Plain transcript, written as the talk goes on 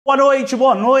Boa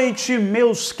noite,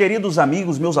 meus queridos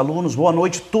amigos, meus alunos, boa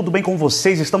noite, tudo bem com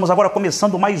vocês? Estamos agora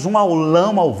começando mais um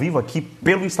aulão ao vivo aqui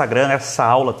pelo Instagram, essa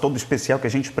aula toda especial que a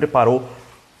gente preparou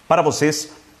para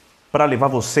vocês, para levar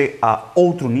você a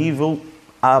outro nível,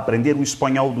 a aprender o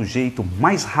espanhol do jeito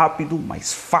mais rápido,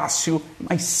 mais fácil,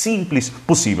 mais simples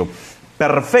possível.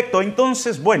 Perfecto,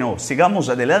 entonces, bueno, sigamos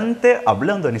adelante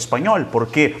hablando en español,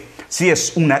 porque si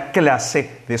es una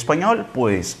clase de español,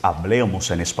 pues hablemos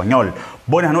en español.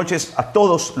 Buenas noches a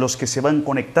todos los que se van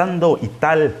conectando y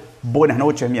tal. Buenas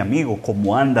noches, mi amigo,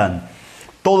 ¿cómo andan?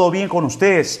 ¿Todo bien con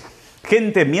ustedes?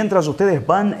 Gente, mientras ustedes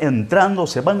van entrando,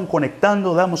 se van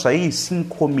conectando, damos ahí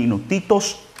 5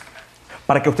 minutitos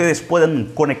para que ustedes puedan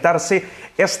conectarse.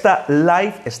 Esta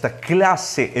live, esta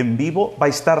clase en vivo va a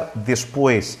estar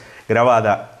después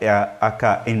grabada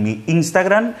acá en mi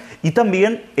Instagram, y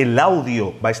también el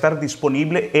audio va a estar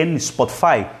disponible en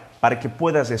Spotify para que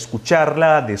puedas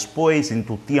escucharla después en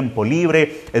tu tiempo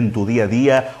libre, en tu día a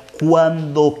día,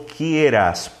 cuando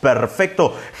quieras.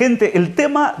 Perfecto. Gente, el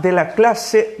tema de la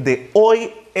clase de hoy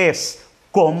es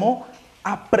cómo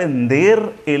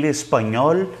aprender el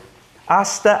español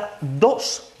hasta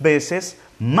 2 veces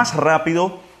más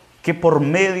rápido que por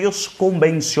medios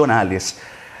convencionales.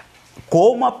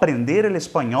 ¿Cómo aprender el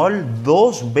español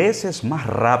 2 veces más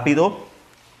rápido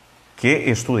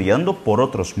que estudiando por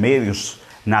otros medios?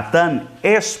 Natán,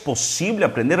 ¿es posible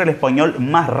aprender el español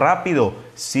más rápido?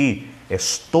 Sí,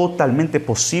 es totalmente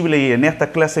posible y en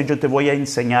esta clase yo te voy a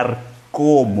enseñar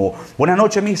cómo. Buenas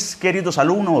noches, mis queridos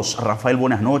alumnos. Rafael,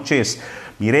 buenas noches.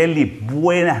 Mireli,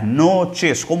 buenas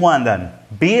noches. ¿Cómo andan?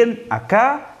 Bien,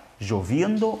 acá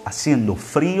lloviendo, haciendo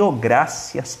frío,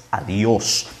 gracias a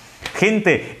Dios.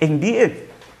 Gente, envíe,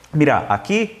 mira,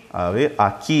 aquí, a ver,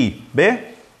 aquí,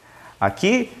 ¿ve?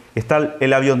 Aquí está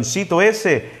el avioncito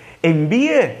ese.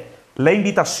 Envíe la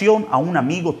invitación a un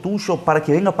amigo tuyo para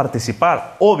que venga a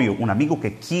participar. Obvio, un amigo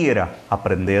que quiera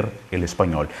aprender el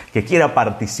español, que quiera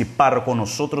participar con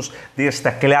nosotros de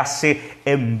esta clase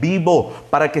en vivo,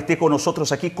 para que esté con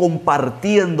nosotros aquí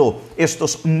compartiendo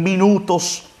estos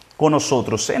minutos con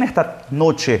nosotros en esta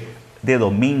noche de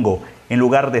domingo. En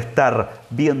lugar de estar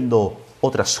viendo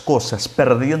otras cosas,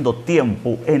 perdiendo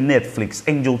tiempo en Netflix,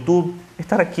 en YouTube,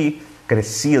 estar aquí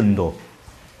creciendo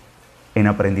en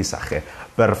aprendizaje.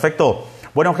 Perfecto.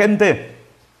 Bueno, gente,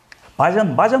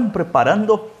 vayan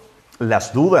preparando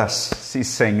las dudas. Sí,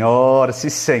 señor, sí,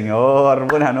 señor.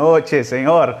 Buenas noches,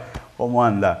 señor. ¿Cómo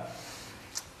anda?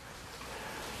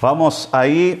 Vamos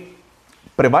ahí.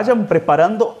 Vayan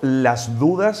preparando las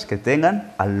dudas que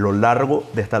tengan a lo largo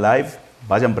de esta live.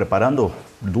 Vayan preparando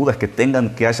dudas que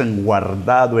tengan, que hayan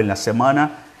guardado en la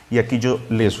semana, y aquí yo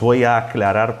les voy a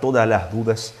aclarar todas las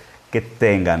dudas que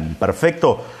tengan.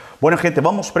 Perfecto. Bueno, gente,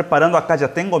 vamos preparando. Acá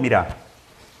ya tengo, mira,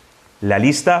 la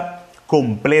lista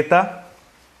completa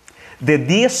de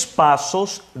 10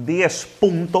 pasos, 10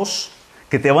 puntos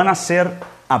que te van a hacer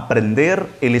aprender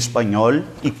el español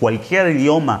y cualquier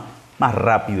idioma más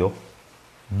rápido,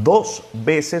 2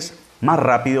 veces más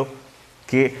rápido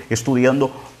que estudiando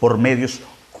por medios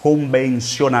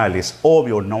convencionales.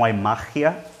 Obvio, no hay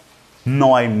magia,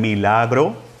 no hay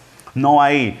milagro, no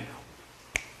hay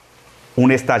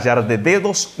un estallar de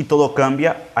dedos y todo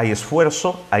cambia. Hay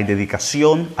esfuerzo, hay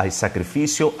dedicación, hay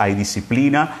sacrificio, hay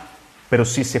disciplina, pero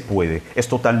sí se puede. Es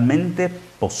totalmente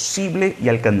posible y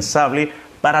alcanzable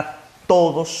para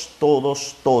todos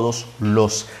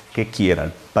los que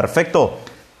quieran. Perfecto.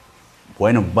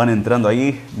 Bueno, van entrando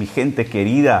ahí mi gente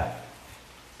querida,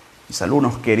 mis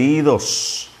alumnos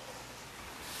queridos.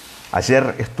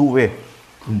 Ayer estuve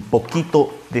un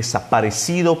poquito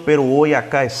desaparecido, pero hoy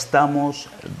acá estamos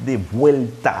de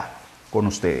vuelta con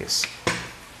ustedes.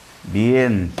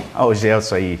 Bien. Ah, o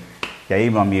Gelson aí. E aí,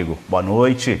 meu amigo? Boa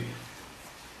noite.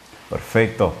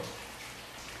 Perfecto.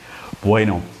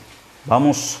 Bueno,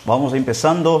 vamos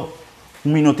empezando.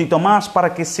 Un minutito más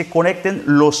para que se conecten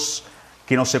los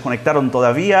que no se conectaron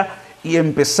todavía, y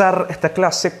empezar esta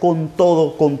clase con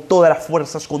todo, con todas las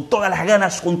fuerzas, con todas las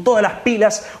ganas, con todas las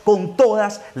pilas, con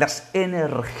todas las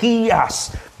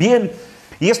energías. Bien,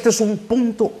 y este es un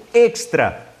punto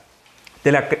extra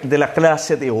de la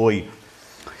clase de hoy.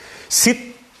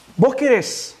 Si vos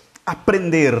querés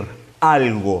aprender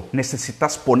algo,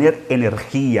 necesitas poner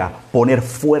energía, poner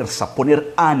fuerza,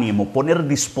 poner ánimo, poner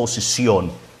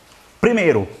disposición.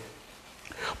 Primero,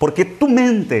 porque tu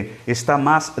mente está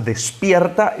más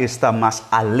despierta, está más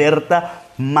alerta,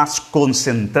 más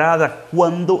concentrada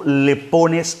cuando le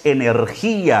pones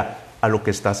energía a lo que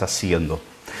estás haciendo.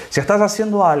 Si estás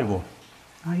haciendo algo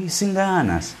ahí sin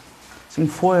ganas, sin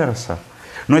fuerza,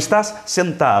 no estás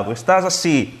sentado, estás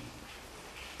así,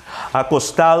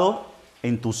 acostado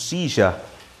en tu silla,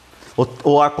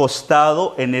 o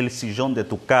acostado en el sillón de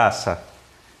tu casa.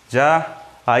 Ya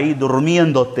ahí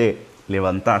durmiéndote,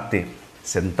 levántate,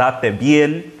 sentate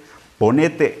bien,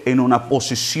 ponete en una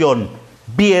posición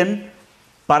bien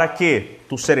para que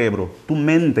tu cerebro, tu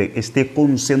mente esté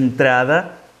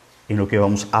concentrada en lo que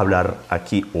vamos a hablar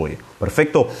aquí hoy.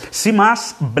 Perfecto. Sin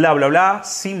más, bla, bla, bla,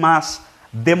 sin más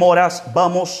demoras,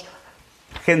 vamos.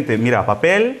 Gente, mira,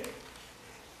 papel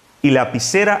y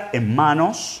lapicera en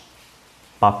manos.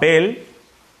 Papel,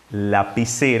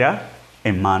 lapicera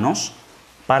en manos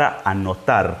para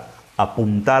anotar,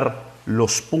 apuntar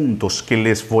los puntos que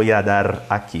les voy a dar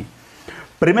aquí.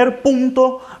 Primer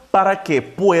punto, para que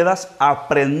puedas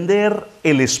aprender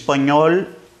el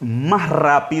español más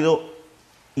rápido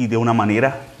y de una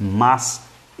manera más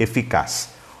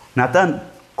eficaz. Natán,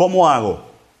 ¿cómo hago?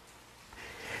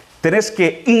 Tienes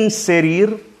que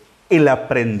inserir el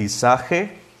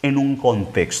aprendizaje en un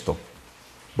contexto.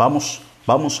 Vamos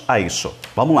a eso.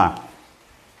 Vamos lá.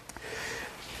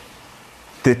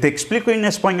 Te explico en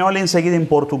español y enseguida en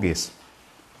portugués.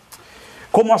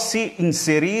 ¿Cómo así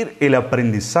inserir el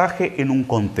aprendizaje en un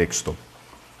contexto?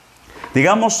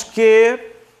 Digamos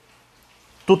que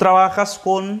tú trabajas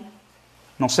con,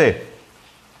 no sé,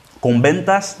 con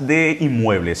ventas de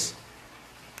inmuebles.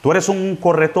 Tú eres un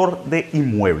corredor de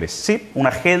inmuebles, ¿sí? Un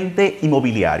agente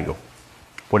inmobiliario.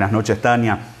 Buenas noches,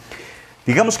 Tania.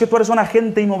 Digamos que tú eres un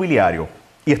agente inmobiliario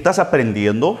y estás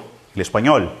aprendiendo el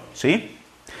español, ¿sí?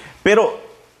 Pero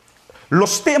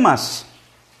los temas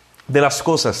de las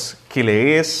cosas que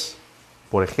lees,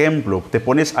 por ejemplo, te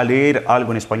pones a leer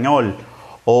algo en español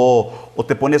o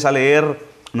te pones a leer,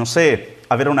 no sé,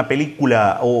 a ver una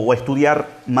película o a estudiar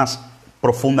más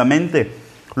profundamente.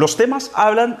 Los temas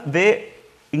hablan de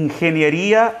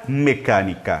ingeniería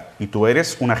mecánica y tú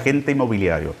eres un agente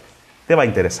inmobiliario. ¿Te va a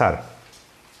interesar?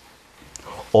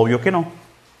 Obvio que no.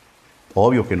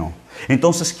 Obvio que no.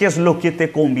 Entonces, ¿qué es lo que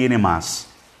te conviene más?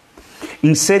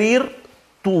 Inserir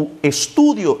tu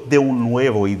estudio de un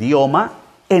nuevo idioma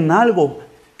en algo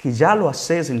que ya lo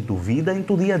haces en tu vida, en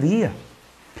tu día a día.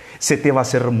 Se te va a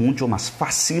hacer mucho más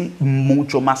fácil,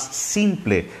 mucho más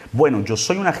simple. Bueno, yo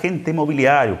soy un agente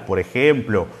inmobiliario, por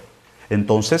ejemplo.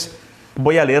 Entonces,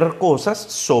 voy a leer cosas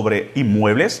sobre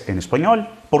inmuebles en español,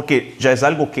 porque ya es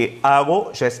algo que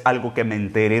hago, ya es algo que me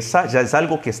interesa, ya es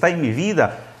algo que está en mi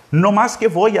vida. No más que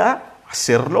voy a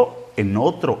hacerlo en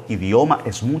otro idioma,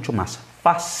 es mucho más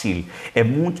fácil,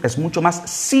 es mucho más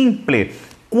simple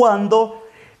cuando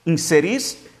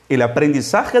inserís el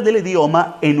aprendizaje del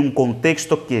idioma en un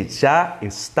contexto que ya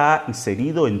está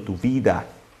inserido en tu vida.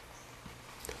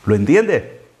 ¿Lo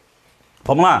entiende?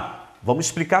 Vamos lá. Vamos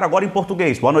explicar agora em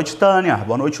português. Boa noite, Tânia.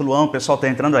 Boa noite, Luan. O pessoal está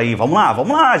entrando aí. Vamos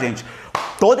lá, gente.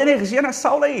 Toda energia nessa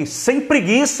aula aí. Sem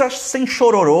preguiças, sem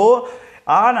chororô.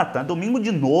 Ah, Natan, domingo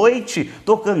de noite.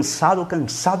 Tô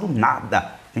cansado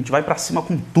nada. A gente vai para cima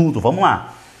com tudo. Vamos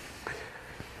lá.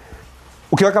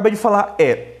 O que eu acabei de falar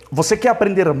é, você quer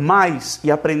aprender mais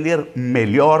e aprender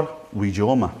melhor o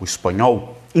idioma, o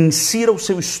espanhol? Insira o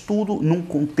seu estudo num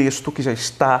contexto que já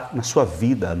está na sua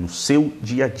vida, no seu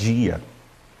dia a dia.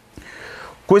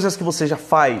 Coisas que você já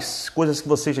faz, coisas que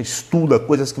você já estuda,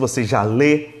 coisas que você já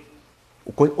lê,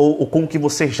 ou com que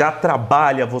você já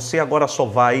trabalha, você agora só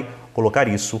vai colocar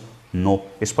isso no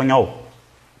espanhol.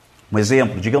 Um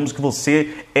exemplo, digamos que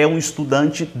você é um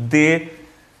estudante de,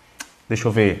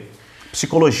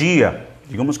 psicologia.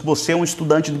 Digamos que você é um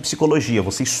estudante de psicologia,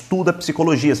 você estuda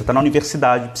psicologia, você está na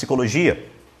universidade de psicologia.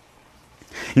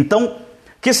 Então,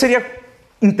 o que seria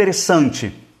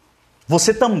interessante?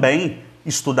 Você também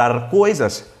estudar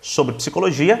coisas sobre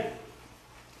psicologia,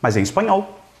 mas em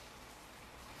espanhol.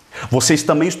 Vocês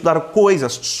também estudar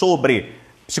coisas sobre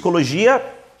psicologia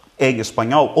em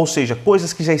espanhol, ou seja,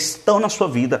 coisas que já estão na sua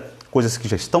vida, coisas que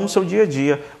já estão no seu dia a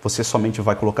dia, você somente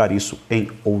vai colocar isso em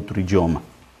outro idioma.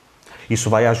 Isso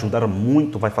vai ajudar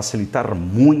muito, vai facilitar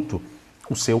muito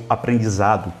o seu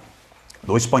aprendizado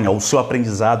do espanhol. O seu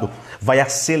aprendizado vai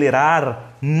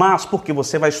acelerar mais porque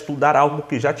você vai estudar algo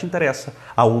que já te interessa,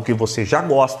 algo que você já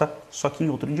gosta, só que em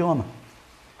outro idioma.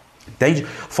 Entende?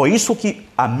 Foi isso que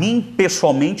a mim,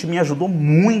 pessoalmente, me ajudou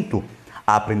muito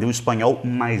a aprender o espanhol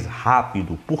mais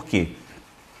rápido. Por quê?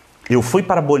 Eu fui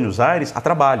para Buenos Aires a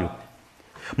trabalho.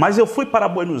 Mas eu fui para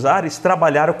Buenos Aires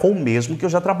trabalhar com o mesmo que eu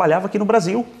já trabalhava aqui no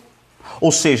Brasil.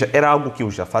 Ou seja, era algo que eu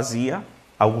já fazia,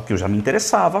 algo que eu já me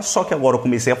interessava, só que agora eu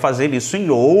comecei a fazer isso em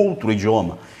outro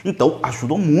idioma. Então,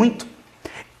 ajudou muito.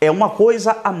 É uma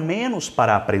coisa a menos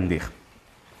para aprender.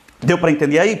 Deu para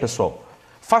entender aí, pessoal?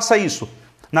 Faça isso.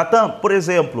 Natan, por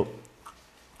exemplo,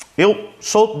 eu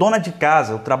sou dona de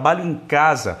casa, eu trabalho em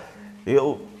casa,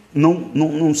 eu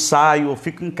não saio, eu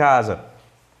fico em casa.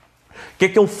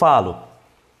 que eu falo?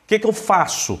 O que eu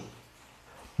faço?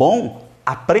 Bom,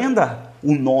 aprenda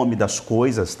o nome das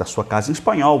coisas da sua casa em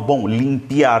espanhol. Bom,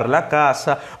 limpiar a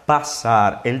casa,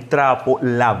 passar o trapo,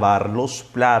 lavar os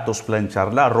pratos,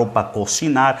 planchar a roupa,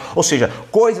 cocinar. Ou seja,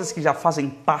 coisas que já fazem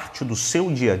parte do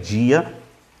seu dia a dia.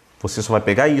 Você só vai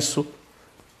pegar isso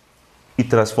e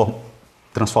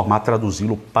transformar,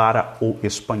 traduzi-lo para o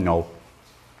espanhol.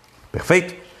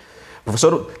 Perfeito?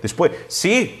 Professor, depois,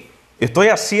 sim, estou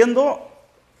fazendo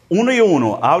uno y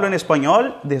uno, hablo en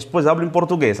español, después hablo en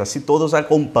portugués, así todos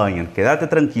acompañan. Quédate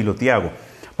tranquilo, Tiago.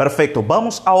 Perfecto,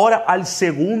 vamos ahora al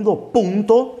segundo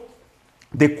punto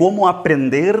de cómo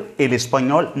aprender el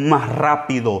español más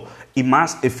rápido y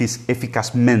más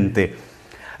eficazmente.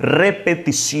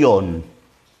 Repetición.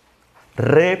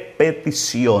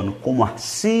 Repetición. ¿Cómo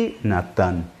así,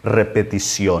 Natán?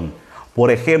 Repetición.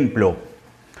 Por ejemplo,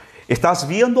 estás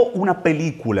viendo una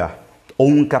película o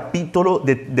un capítulo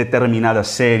de determinada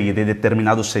serie, de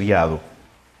determinado seriado.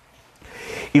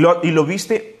 Y lo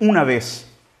viste una vez.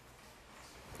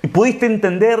 Y pudiste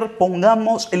entender,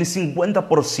 pongamos, el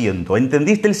 50%.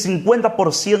 Entendiste el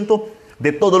 50%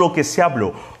 de todo lo que se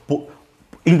habló.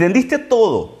 Entendiste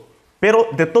todo, pero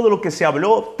de todo lo que se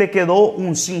habló te quedó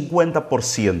un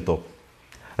 50%.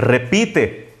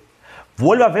 Repite.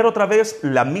 Vuelve a ver otra vez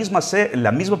la misma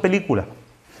película.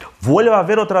 Vuelve a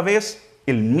ver otra vez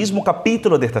el mismo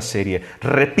capítulo de esta serie.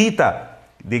 Repita.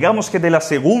 Digamos que de la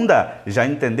segunda ya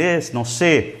entendés, no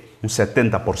sé, un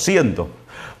 70%.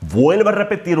 Vuelve a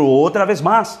repetir otra vez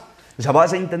más. Ya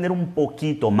vas a entender un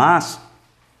poquito más.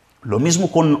 Lo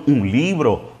mismo con un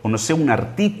libro, o no sé, un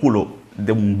artículo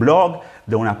de un blog,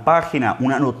 de una página,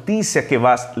 una noticia que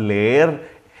vas a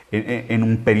leer en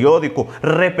un periódico.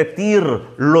 Repetir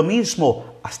lo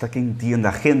mismo hasta que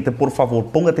entienda. Gente, por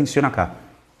favor, ponga atención acá.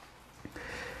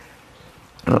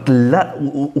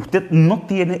 Usted no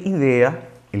tiene idea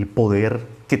el poder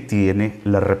que tiene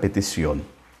la repetición.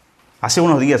 Hace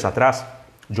unos días atrás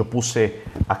yo puse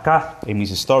acá en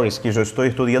mis stories que yo estoy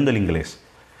estudiando el inglés.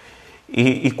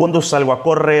 Y cuando salgo a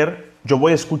correr, yo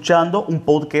voy escuchando un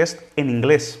podcast en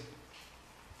inglés.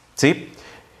 ¿Sí?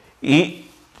 Y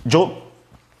yo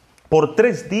por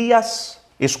 3 días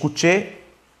escuché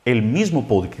el mismo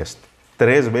podcast.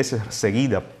 3 veces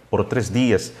seguida por 3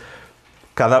 días.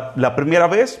 La primera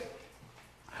vez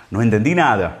no entendí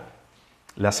nada.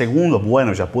 La segunda,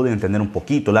 bueno, ya pude entender un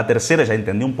poquito. La tercera ya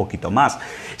entendí un poquito más.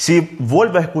 Si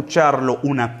vuelvo a escucharlo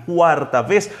una 4ª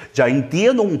vez, ya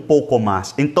entiendo un poco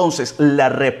más. Entonces, la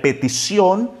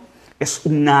repetición es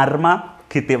un arma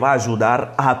que te va a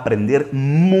ayudar a aprender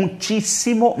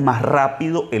muchísimo más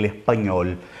rápido el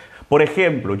español. Por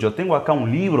ejemplo, yo tengo acá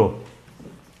un libro.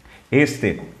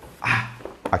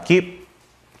 Aquí.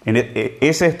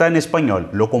 Ese está en español,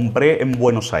 lo compré en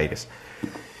Buenos Aires.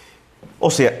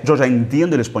 O sea, yo ya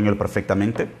entiendo el español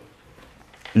perfectamente.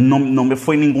 No me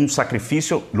fue ningún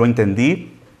sacrificio, lo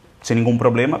entendí sin ningún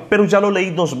problema, pero ya lo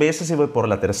leí 2 veces y voy por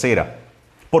la tercera.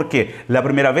 Porque la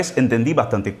primera vez entendí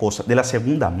bastante cosas, de la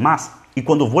segunda más. Y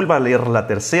cuando vuelva a leer la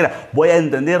tercera, voy a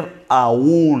entender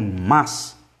aún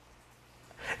más.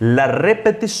 La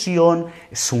repetición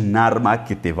es un arma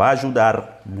que te va a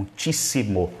ayudar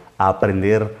muchísimo a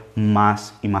aprender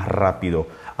más y más rápido.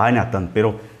 Ay, Natán,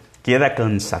 pero queda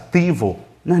cansativo.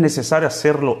 No es necesario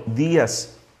hacerlo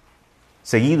días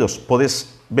seguidos.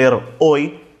 Puedes ver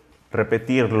hoy,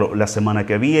 repetirlo la semana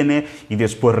que viene y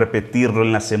después repetirlo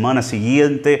en la semana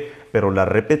siguiente. Pero la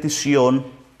repetición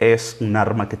es un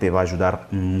arma que te va a ayudar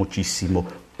muchísimo,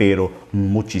 pero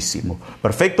muchísimo.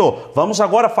 Perfeito? Vamos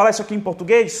agora falar isso aqui em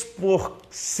português, por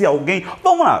se alguém...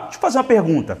 Vamos lá, deixa eu fazer uma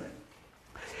pergunta.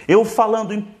 Eu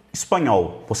falando em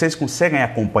espanhol, vocês conseguem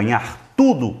acompanhar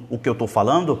tudo o que eu estou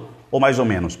falando? Ou mais ou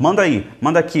menos? Manda aí,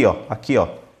 manda aqui, ó. Aqui, ó.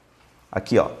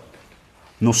 Aqui, ó.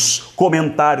 Nos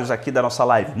comentários aqui da nossa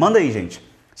live. Manda aí, gente.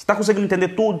 Você está conseguindo entender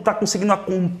tudo? Está conseguindo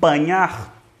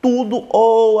acompanhar tudo?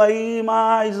 Ou aí,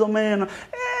 mais ou menos?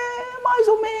 Mais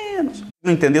ou menos.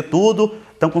 Não entender tudo?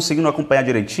 Estão conseguindo acompanhar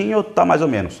direitinho ou está mais ou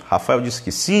menos? Rafael disse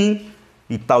que sim.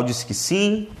 E tal disse que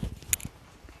sim.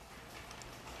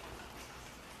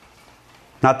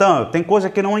 Nathan, tem coisa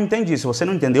que eu não entendi. Se você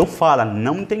não entendeu, fala.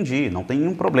 Não entendi, não tem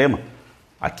nenhum problema.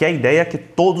 Aqui a ideia é que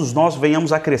todos nós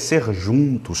venhamos a crescer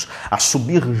juntos, a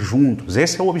subir juntos.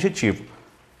 Esse é o objetivo.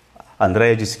 A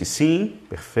Andréia disse que sim,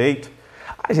 perfeito.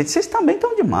 Ai, gente, vocês também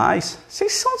estão demais.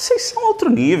 Vocês são outro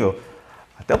nível.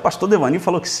 Até o pastor Devani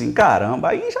falou que sim. Caramba,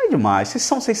 aí já é demais.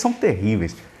 Vocês são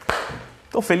terríveis.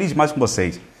 Estou feliz demais com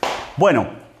vocês. Bueno,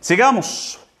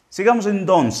 sigamos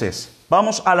entonces.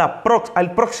 Vamos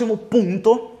al próximo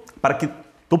punto para que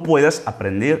tú puedas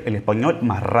aprender el español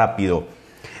más rápido.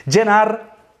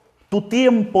 Llenar tu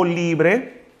tiempo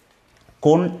libre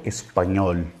con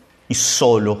español y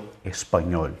solo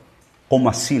español. ¿Cómo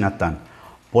así, Natán?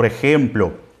 Por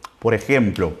ejemplo,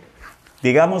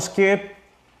 digamos que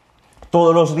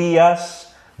todos los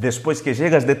días, después que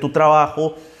llegas de tu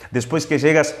trabajo, después que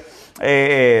llegas,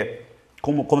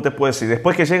 ¿cómo te puedo decir?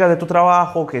 Después que llegas de tu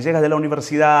trabajo, que llegas de la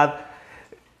universidad,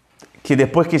 que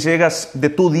después que llegas de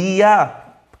tu día,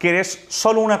 quieres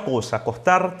solo una cosa,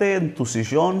 acostarte en tu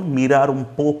sillón, mirar un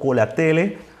poco la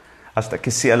tele hasta que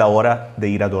sea la hora de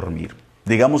ir a dormir.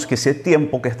 Digamos que ese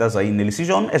tiempo que estás ahí en el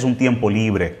sillón es un tiempo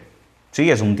libre, ¿sí?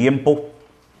 Es un tiempo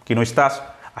que no estás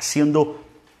haciendo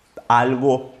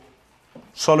algo,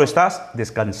 solo estás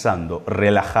descansando,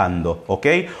 relajando, ¿ok?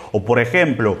 O por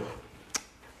ejemplo,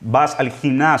 vas al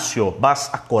gimnasio,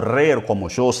 vas a correr como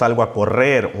yo salgo a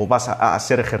correr, o vas a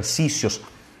hacer ejercicios.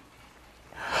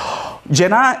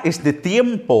 Llena este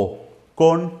tiempo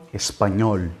con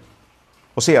español.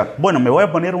 O sea, bueno, me voy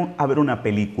a poner a ver una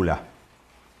película.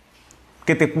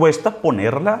 ¿Qué te cuesta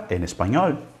ponerla en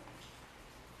español?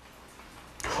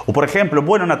 O por ejemplo,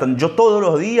 bueno, Nathan, yo todos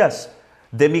los días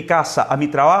de mi casa a mi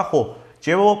trabajo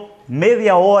llevo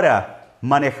media hora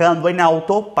manejando en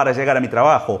auto para llegar a mi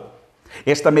trabajo.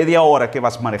 Esta media hora que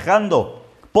vas manejando,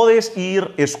 puedes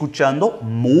ir escuchando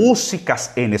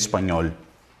músicas en español.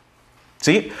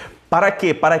 ¿Sí? ¿Para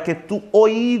qué? Para que tu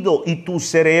oído y tu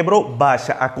cerebro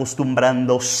vaya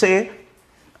acostumbrándose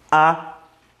a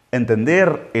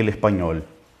entender el español.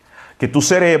 Que tu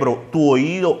cerebro, tu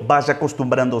oído vaya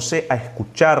acostumbrándose a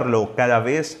escucharlo cada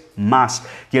vez más.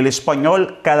 Que el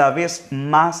español cada vez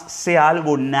más sea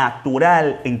algo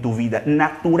natural en tu vida,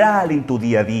 natural en tu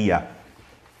día a día.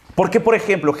 Porque, por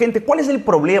ejemplo, gente, ¿cuál es el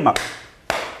problema?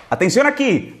 Atención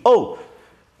aquí.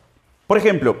 Por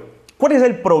ejemplo, ¿cuál es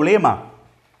el problema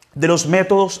de los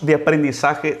métodos de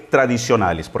aprendizaje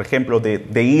tradicionales? Por ejemplo,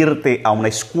 de irte a una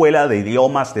escuela de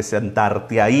idiomas, de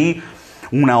sentarte ahí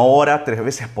 1 hora, 3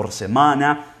 veces por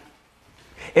semana.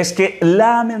 Es que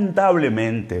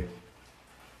lamentablemente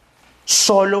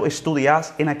solo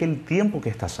estudias en aquel tiempo que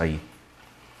estás ahí.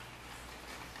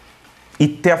 Y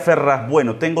te aferras,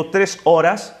 bueno, tengo 3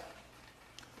 horas,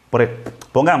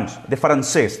 pongamos, de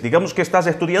francés. Digamos que estás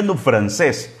estudiando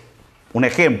francés. Un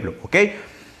ejemplo, ¿ok?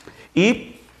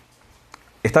 Y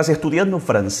estás estudiando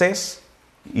francés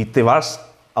y te vas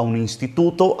a un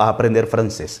instituto a aprender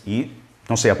francés. Y,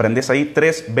 no sé, aprendes ahí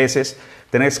 3 veces,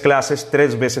 tenés clases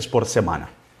 3 veces por semana.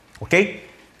 ¿Ok?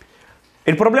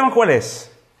 ¿El problema cuál es?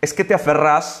 Es que te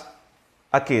aferras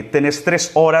a que tenés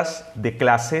 3 horas de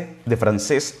clase de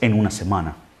francés en una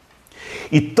semana.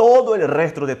 Y todo el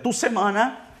resto de tu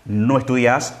semana no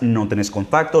estudias, no tenés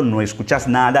contacto, no escuchas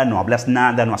nada, no hablas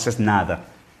nada, no haces nada.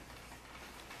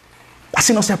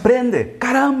 Así no se aprende.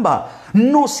 ¡Caramba!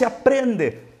 No se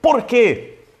aprende. ¿Por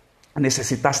qué?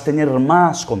 Necesitas tener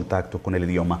más contacto con el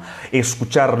idioma,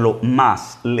 escucharlo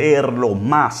más, leerlo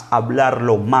más,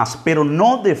 hablarlo más, pero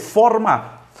no de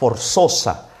forma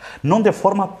forzosa, no de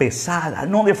forma pesada,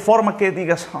 no de forma que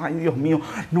digas, ay Dios mío,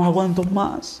 no aguanto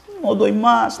más, no doy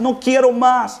más, no quiero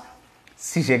más.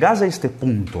 Si llegas a este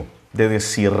punto de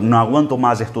decir, no aguanto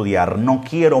más estudiar, no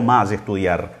quiero más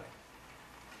estudiar,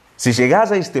 si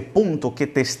llegas a este punto que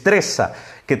te estresa,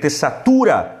 que te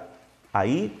satura,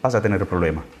 ahí vas a tener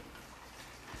problema.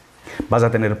 Vas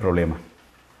a tener problema.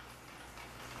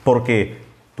 Porque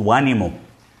tu ánimo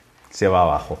se va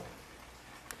abajo.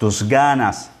 Tus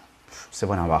ganas se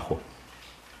van abajo.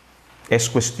 Es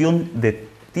cuestión de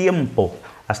tiempo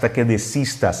hasta que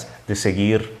desistas de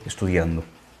seguir estudiando.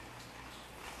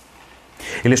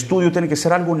 El estudio tiene que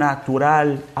ser algo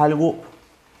natural, algo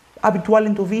habitual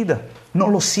en tu vida. No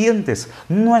lo sientes,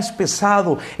 no es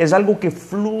pesado, es algo que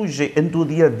fluye en tu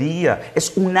día a día,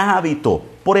 es un hábito.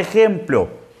 Por ejemplo,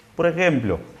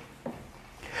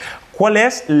 ¿cuál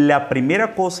es la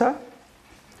primera cosa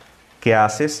que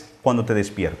haces cuando te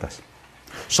despiertas?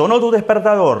 Sonó tu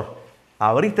despertador,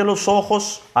 abriste los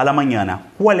ojos a la mañana.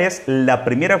 ¿Cuál es la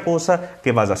primera cosa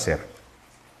que vas a hacer?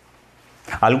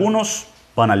 Algunos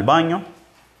van al baño,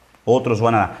 otros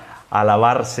van a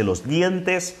lavarse los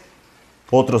dientes,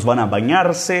 otros van a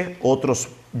bañarse, otros...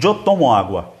 Yo tomo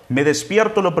agua. Me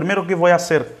despierto, lo primero que voy a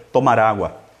hacer, tomar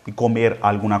agua y comer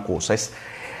alguna cosa.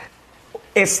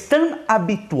 Es tan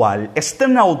habitual, es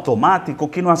tan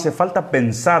automático que no hace falta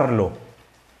pensarlo.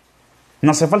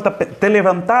 No hace falta... Te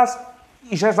levantas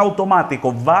y ya es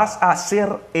automático. Vas a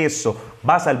hacer eso.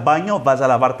 Vas al baño, vas a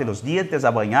lavarte los dientes,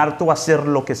 a bañarte o a hacer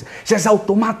lo que sea. Ya es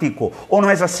automático. ¿O no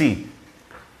es así?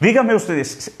 Díganme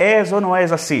ustedes, ¿eso no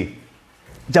es así?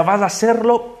 Ya vas a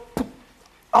hacerlo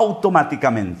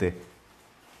automáticamente.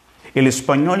 El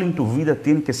español en tu vida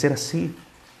tiene que ser así.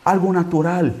 algo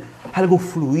natural, algo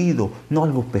fluido, no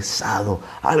algo pesado,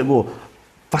 algo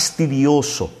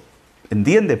fastidioso.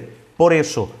 ¿Entiende? Por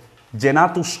eso,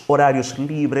 llena tus horarios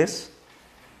libres,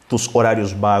 tus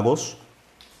horarios vagos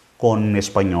con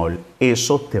español.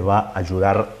 Eso te va a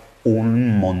ayudar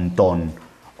un montón,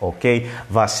 ¿ok?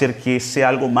 Va a hacer que sea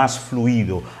algo más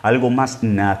fluido, algo más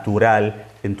natural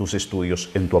en tus estudios,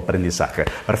 en tu aprendizaje.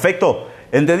 Perfecto.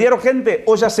 ¿Entendieron, gente?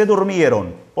 ¿O ya se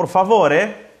durmieron? Por favor,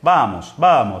 Vamos,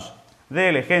 vamos.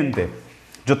 Dele, gente.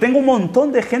 Yo tengo un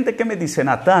montón de gente que me dice,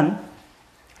 Natán,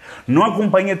 no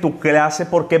acompañé tu clase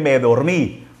porque me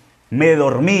dormí. Me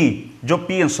dormí. Yo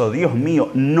pienso, Dios mío,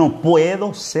 no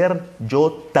puedo ser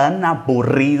yo tan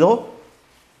aburrido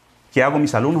que hago a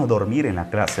mis alumnos dormir en la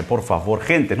clase. Por favor,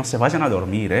 gente, no se vayan a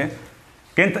dormir,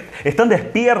 ¿Están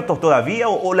despiertos todavía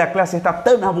o la clase está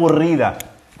tan aburrida?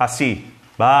 Así,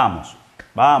 vamos,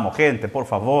 vamos, gente, por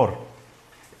favor.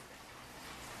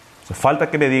 Falta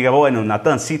que me diga, bueno,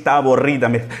 Natán, sí está aburrida,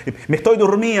 me estoy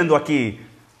durmiendo aquí.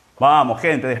 Vamos,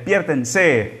 gente,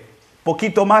 despiértense.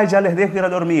 Poquito más ya les dejo ir a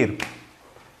dormir.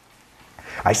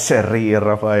 Ay, se ríe,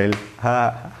 Rafael.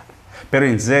 Pero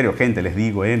en serio, gente, les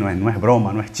digo, no es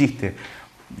broma, no es chiste.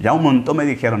 Ya un montón me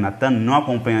dijeron, Natán, no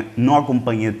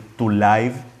acompañé tu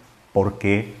live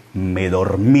porque me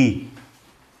dormí.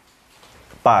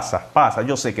 Pasa,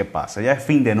 yo sé que pasa. Ya es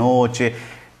fin de noche,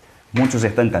 muchos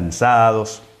están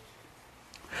cansados.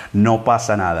 No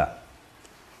pasa nada.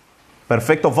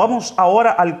 Perfecto, vamos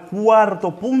ahora al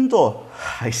cuarto punto.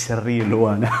 Ay, se ríe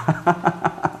Luana.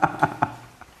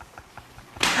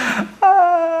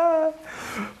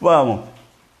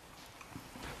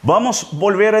 Vamos a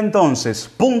volver entonces.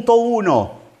 Punto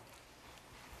 1.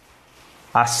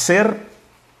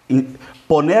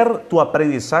 Poner tu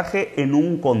aprendizaje en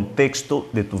un contexto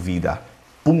de tu vida.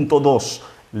 Punto 2.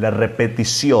 La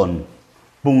repetición.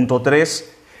 Punto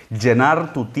 3.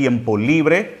 Llenar tu tiempo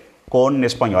libre con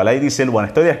español. Ahí dice Luana,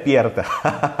 estoy despierta.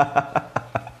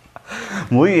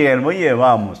 Muy bien,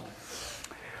 vamos.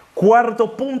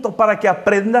 Cuarto punto para que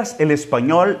aprendas el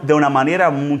español de una manera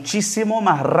muchísimo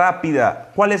más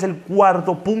rápida. ¿Cuál es el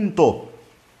cuarto punto?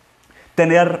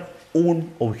 Tener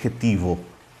un objetivo,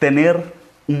 tener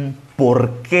un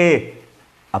por qué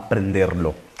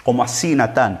aprenderlo. ¿Cómo así,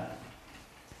 Natán?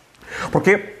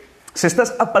 Porque si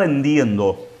estás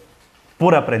aprendiendo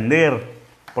por aprender,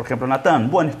 por ejemplo, Natán,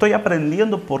 bueno, estoy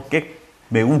aprendiendo porque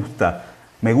me gusta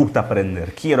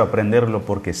aprender, quiero aprenderlo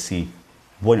porque sí.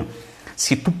 Bueno,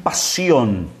 si tu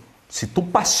pasión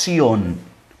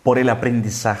por el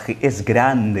aprendizaje es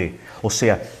grande, o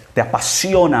sea, te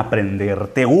apasiona aprender,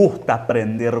 te gusta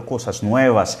aprender cosas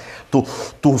nuevas,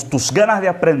 tus ganas de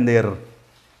aprender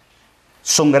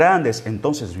son grandes,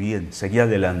 entonces bien, seguí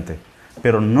adelante.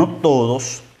 Pero no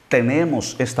todos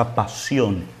tenemos esta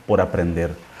pasión por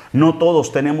aprender. No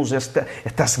todos tenemos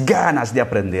estas ganas de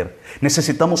aprender.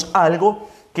 Necesitamos algo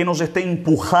que nos esté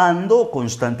empujando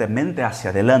constantemente hacia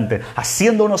adelante,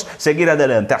 haciéndonos seguir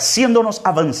adelante, haciéndonos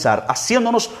avanzar,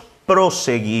 haciéndonos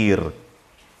proseguir.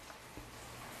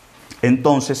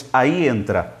 Entonces ahí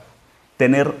entra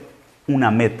tener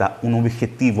una meta, un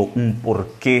objetivo, un por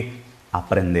qué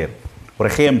aprender. Por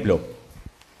ejemplo,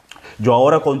 yo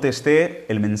ahora contesté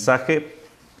el mensaje,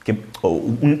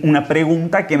 una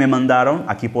pregunta que me mandaron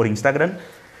aquí por Instagram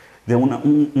de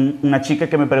una chica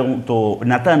que me preguntó,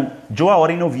 Natán, yo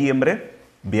ahora en noviembre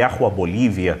viajo a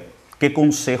Bolivia, ¿qué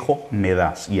consejo me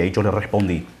das? Y ahí yo le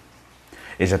respondí,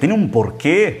 ella tiene un por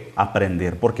qué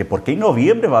aprender. ¿Por qué? Porque en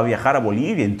noviembre va a viajar a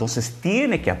Bolivia, entonces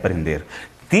tiene que aprender,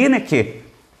 tiene que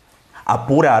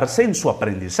apurarse en su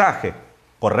aprendizaje,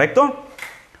 ¿correcto?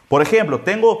 Por ejemplo,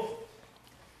 tengo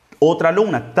otra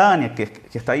alumna, Tania, que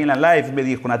está ahí en la live, me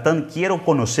dijo, Natán, quiero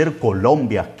conocer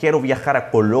Colombia, quiero viajar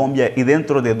a Colombia y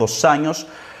dentro de 2 años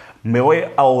me voy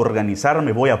a organizar,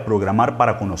 me voy a programar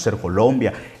para conocer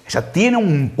Colombia. Ella tiene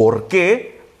un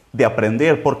porqué de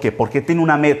aprender. ¿Por qué? Porque tiene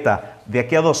una meta. De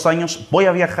aquí a 2 años voy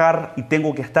a viajar y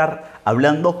tengo que estar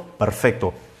hablando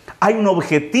perfecto. Hay un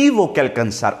objetivo que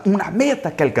alcanzar, una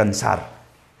meta que alcanzar.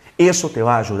 Eso te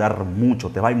va a ayudar mucho,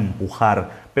 te va a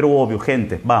empujar. Pero obvio,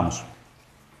 gente, vamos.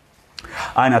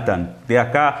 Natán, de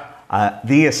acá a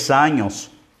 10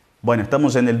 años, bueno,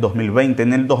 estamos en el 2020,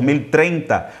 en el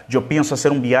 2030, yo pienso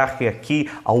hacer un viaje aquí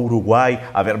a Uruguay,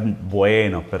 a ver,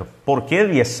 bueno, pero ¿por qué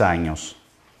 10 años?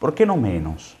 ¿Por qué no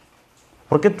menos?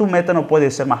 ¿Por qué tu meta no puede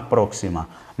ser más próxima,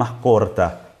 más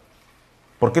corta?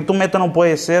 ¿Por qué tu meta no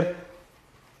puede ser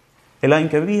el año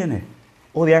que viene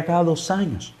o de acá a 2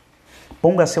 años?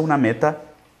 Póngase una meta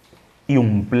y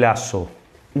un plazo,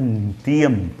 un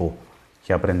tiempo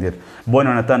que aprender.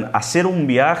 Bueno, Natán, hacer un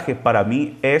viaje para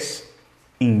mí es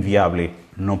inviable.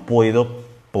 No puedo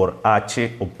por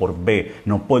H o por B.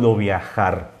 No puedo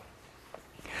viajar.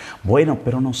 Bueno,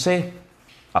 pero no sé.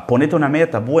 Ponete una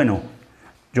meta. Bueno,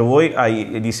 yo voy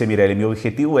ahí, dice Mireli, mi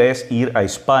objetivo es ir a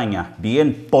España.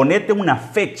 Bien, ponete una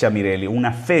fecha, Mireli,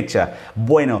 una fecha.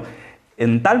 Bueno,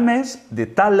 en tal mes, de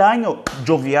tal año,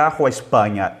 yo viajo a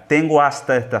España. Tengo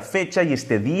hasta esta fecha y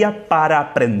este día para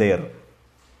aprender.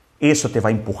 Eso te va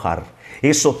a empujar.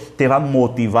 Eso te va a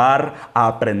motivar a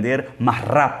aprender más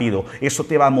rápido. Eso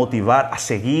te va a motivar a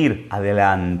seguir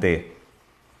adelante.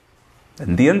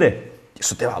 ¿Entiendes?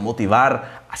 Eso te va a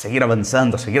motivar a seguir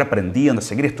avanzando, a seguir aprendiendo, a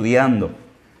seguir estudiando.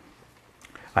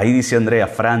 Ahí dice Andrea,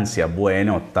 Francia.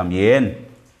 Bueno, también.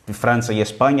 Francia y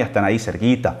España están ahí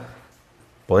cerquita.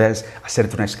 Puedes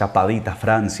hacerte una escapadita a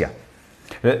Francia.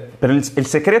 Pero el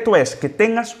secreto es que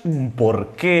tengas un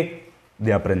porqué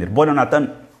de aprender. Bueno,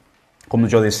 Natán, como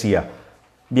yo decía,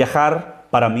 viajar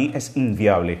para mí es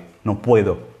inviable. No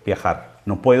puedo viajar,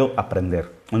 no puedo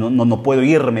aprender, no puedo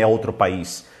irme a otro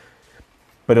país.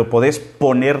 Pero podés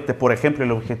ponerte, por ejemplo,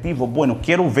 el objetivo. Bueno,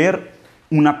 quiero ver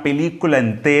una película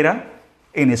entera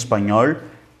en español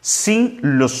sin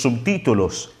los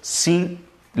subtítulos, sin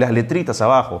las letritas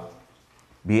abajo.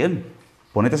 Bien,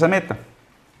 ponete esa meta.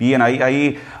 Bien,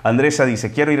 ahí Andresa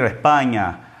dice, quiero ir a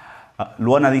España.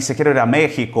 Luana dice, quiero ir a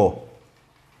México.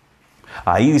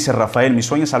 Ahí dice Rafael, mi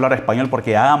sueño es hablar español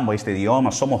porque amo este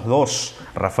idioma. Somos dos,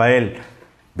 Rafael.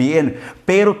 Bien,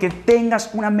 pero que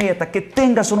tengas una meta, que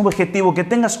tengas un objetivo, que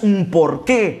tengas un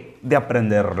porqué de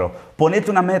aprenderlo. Ponete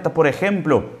una meta, por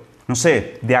ejemplo, no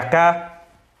sé, de acá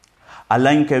al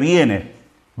año que viene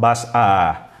vas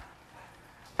a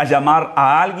llamar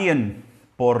a alguien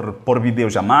por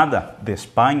videollamada de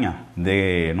España,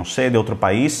 de, no sé, de otro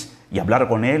país y hablar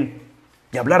con él,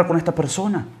 y hablar con esta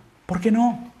persona. ¿Por qué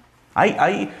no?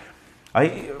 Hay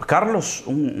Carlos,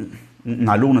 un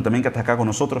alumno también que está acá con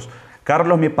nosotros.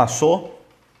 Carlos me pasó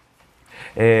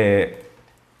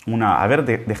a ver,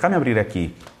 déjame abrir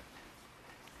aquí.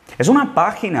 Es una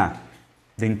página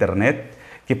de internet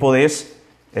que podés,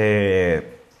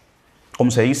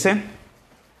 ¿cómo se dice?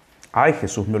 Ay,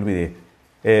 Jesús, me olvidé.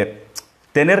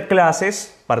 Tener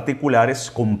clases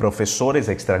particulares con profesores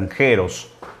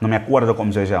extranjeros. No me acuerdo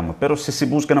cómo se llama, pero si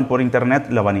buscan por internet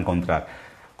la van a encontrar.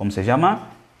 ¿Cómo se llama?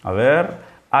 A ver,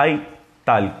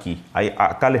 italki.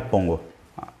 Acá les pongo.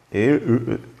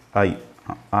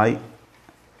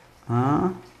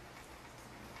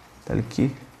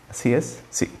 Talki. ¿Así es?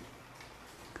 Sí.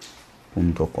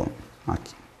 .com.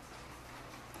 Aquí.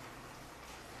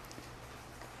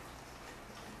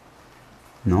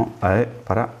 No,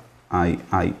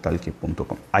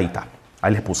 talki.com. Ahí está.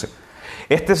 Ahí les puse.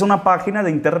 Esta es una página de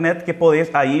internet que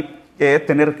podés ahí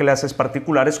tener clases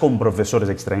particulares con profesores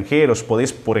extranjeros.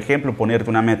 Podés, por ejemplo, ponerte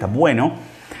una meta. Bueno,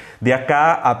 de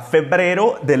acá a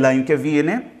febrero del año que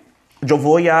viene, yo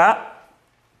voy a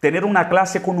tener una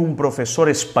clase con un profesor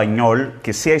español,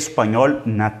 que sea español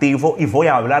nativo, y voy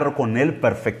a hablar con él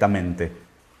perfectamente.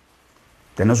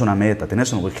 Tenés una meta,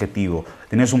 tenés un objetivo,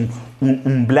 tenés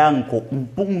un blanco, un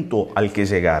punto al que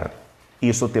llegar. Y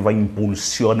eso te va a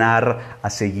impulsionar a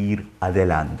seguir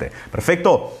adelante.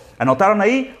 Perfecto. ¿Anotaron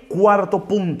ahí? Cuarto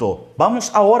punto.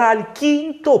 Vamos ahora al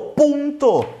quinto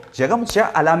punto. Llegamos ya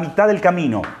a la mitad del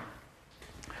camino.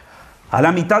 A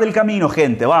la mitad del camino,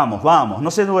 gente. Vamos, vamos. No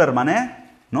se duerman, ¿eh?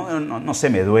 No se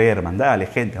me duerman. Dale,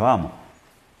 gente, vamos.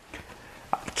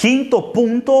 Quinto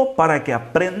punto para que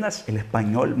aprendas el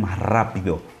español más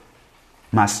rápido,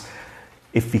 más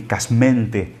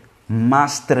eficazmente,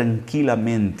 más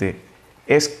tranquilamente,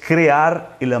 es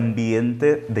crear el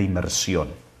ambiente de inmersión.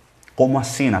 ¿Cómo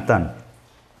así, Natán?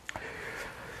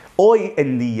 Hoy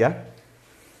en día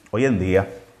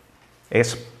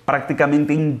es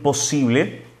prácticamente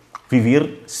imposible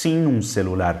vivir sin un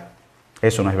celular.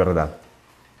 Eso no es verdad.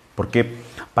 Porque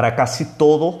para casi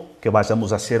todo que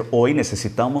vayamos a hacer hoy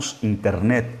necesitamos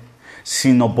internet.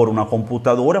 Si no por una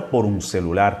computadora, por un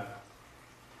celular.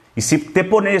 Y si te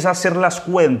pones a hacer las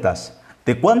cuentas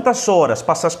de cuántas horas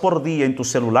pasas por día en tu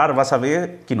celular, vas a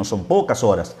ver que no son pocas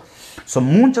horas. Son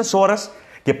muchas horas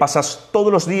que pasas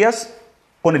todos los días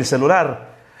con el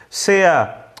celular.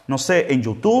 Sea, no sé, en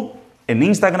YouTube, en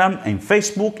Instagram, en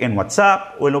Facebook, en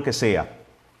WhatsApp o en lo que sea.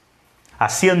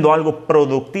 Haciendo algo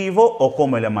productivo o,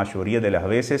 como la mayoría de las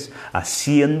veces,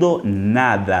 haciendo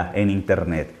nada en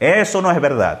internet. Eso no es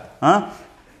verdad.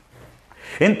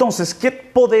 Entonces, ¿qué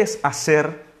podés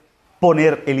hacer?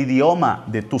 Poner el idioma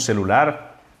de tu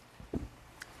celular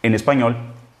en español.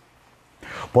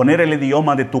 Poner el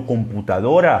idioma de tu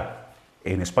computadora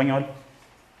en español.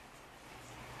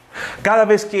 Cada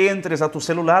vez que entres a tu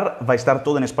celular va a estar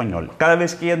todo en español. Cada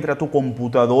vez que entre a tu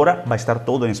computadora va a estar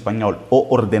todo en español. O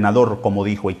ordenador, como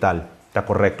dijo y tal. está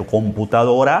correcto.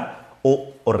 Computadora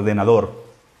o ordenador.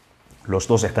 Los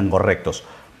dos están correctos.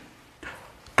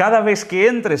 Cada vez que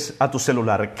entres a tu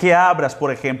celular, que abras,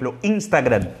 por ejemplo,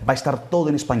 Instagram, va a estar todo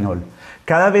en español.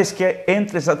 Cada vez que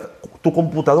entres a tu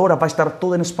computadora, va a estar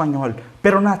todo en español.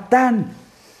 Pero Natán,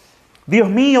 Dios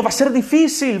mío, va a ser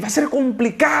difícil, va a ser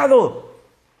complicado.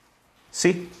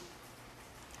 Sí,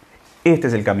 este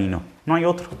es el camino, no hay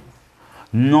otro.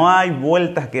 No hay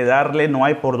vueltas que darle, no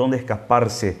hay por dónde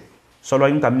escaparse. Solo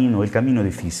hay un camino, el camino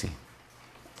difícil.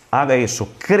 Haga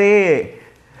eso, cree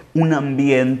un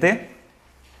ambiente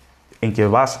en que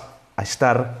vas a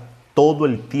estar todo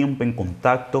el tiempo en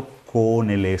contacto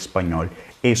con el español.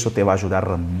 Eso te va a ayudar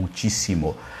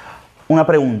muchísimo. Una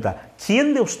pregunta,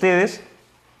 ¿quién de ustedes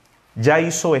ya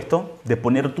hizo esto de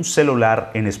poner tu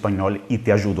celular en español y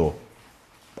te ayudó?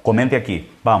 Comente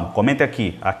aquí, vamos, comente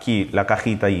aquí, la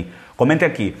cajita ahí. Comente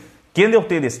aquí, ¿quién de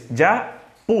ustedes ya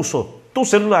puso tu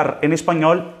celular en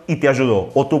español y te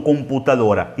ayudó? O tu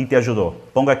computadora y te ayudó.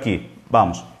 Ponga aquí,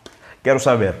 vamos, quiero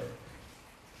saber.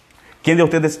 ¿Quién de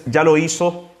ustedes ya lo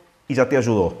hizo y ya te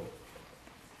ayudó?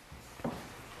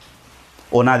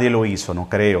 O nadie lo hizo, no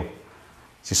creo.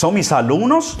 Si son mis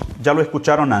alumnos, ya lo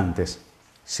escucharon antes.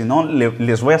 Si no,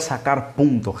 les voy a sacar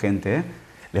punto, gente, ¿eh?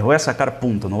 Les voy a sacar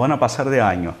punto, no van a pasar de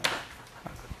año.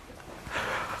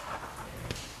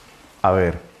 A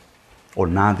ver, o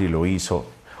nadie lo hizo.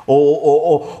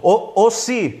 O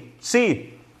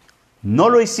sí, no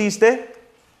lo hiciste,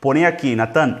 pone aquí,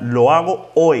 Natán, lo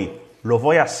hago hoy. Lo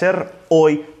voy a hacer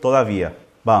hoy todavía.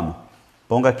 Vamos,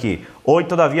 ponga aquí. Hoy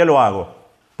todavía lo hago.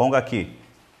 Ponga aquí.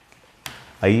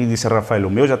 Aí dice Rafael, o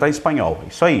meu já está em espanhol.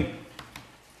 Isso aí.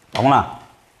 Vamos lá.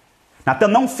 Natan,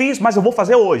 não fiz, mas eu vou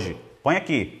fazer hoje. Põe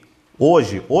aqui.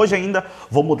 Hoje ainda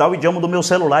vou mudar o idioma do meu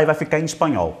celular e vai ficar em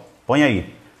espanhol. Põe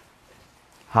aí.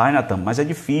 Ai, Natan, mas é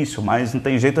difícil, mas não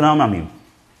tem jeito não, meu amigo.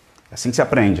 É assim que se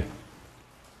aprende.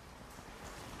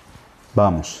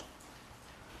 Vamos.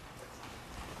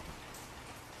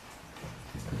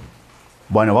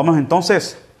 Bueno, vamos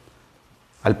entonces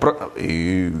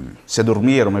se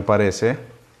durmieron, me parece.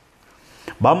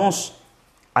 Vamos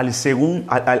al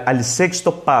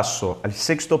sexto paso, al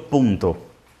sexto punto.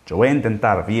 Yo voy a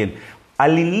intentar bien.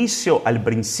 Al inicio, al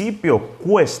principio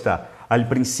cuesta. Al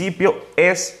principio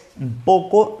es un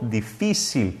poco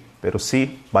difícil, pero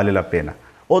sí vale la pena.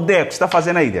 Ô, Deco, o que está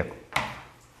fazendo aí, Deco?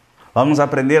 Vamos a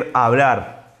aprender a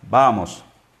hablar. Vamos.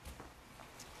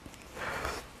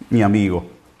 Mi amigo.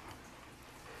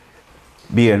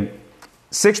 Bien,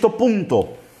 sexto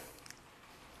punto.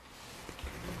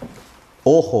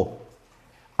 Ojo,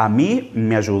 a mí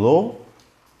me ayudó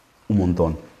un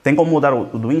montón. Tem como mudar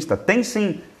do Insta? Tem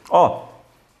sim. Ó,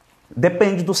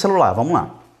 depende do celular, vamos lá.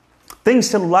 Tem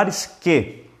celulares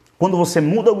que, quando você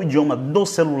muda o idioma do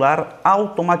celular,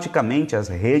 automaticamente as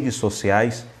redes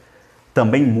sociais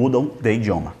também mudam de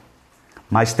idioma.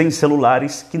 Mas tem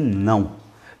celulares que não.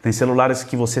 Tem celulares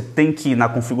que você tem que ir na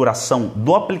configuração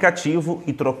do aplicativo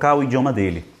e trocar o idioma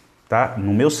dele, tá?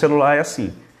 No meu celular é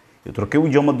assim. Eu troquei o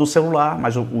idioma do celular,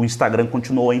 mas o Instagram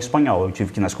continuou em espanhol. Eu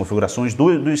tive que ir nas configurações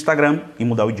do Instagram e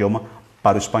mudar o idioma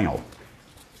para o espanhol.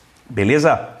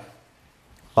 Beleza?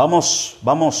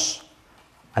 Vamos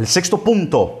al sexto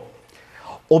punto.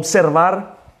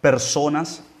 Observar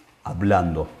personas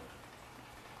hablando.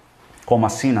 ¿Cómo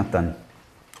así, Natán?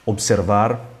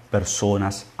 Observar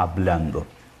personas hablando.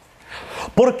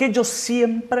 Porque yo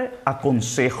siempre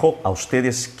aconsejo a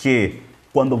ustedes que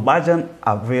cuando vayan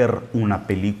a ver una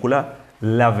película,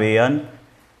 la vean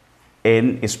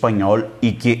en español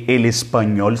y que el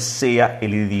español sea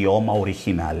el idioma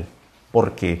original.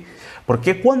 ¿Por qué?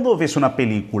 Porque cuando ves una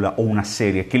película o una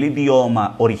serie que el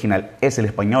idioma original es el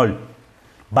español,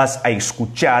 vas a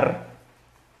escuchar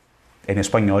en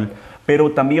español,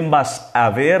 pero también vas a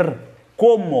ver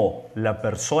cómo la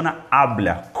persona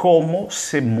habla, cómo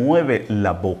se mueve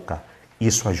la boca. Y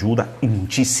eso ayuda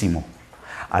muchísimo.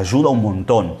 Ayuda un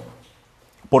montón.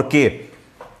 ¿Por qué?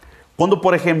 Cuando,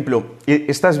 por ejemplo,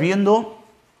 estás viendo,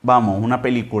 una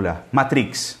película,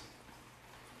 Matrix.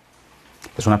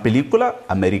 Es una película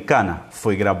americana,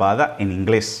 fue grabada en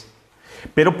inglés.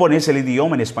 Pero pones el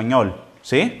idioma en español,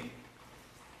 ¿sí?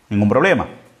 Ningún problema.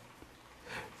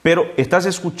 Pero estás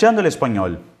escuchando el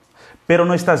español, pero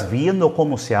no estás viendo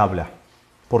cómo se habla,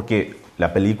 porque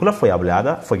la película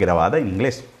fue grabada en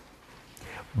inglés.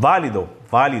 Válido,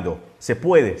 se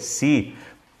puede, sí,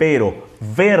 pero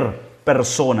ver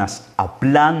personas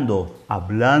hablando,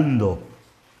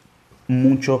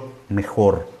 mucho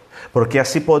mejor, porque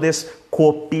así puedes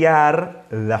copiar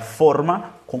la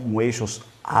forma como ellos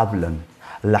hablan,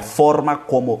 la forma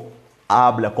como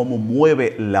habla, cómo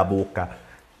mueve la boca,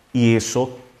 y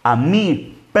eso a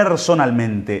mí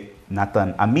personalmente,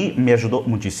 Nathan, a mí me ayudó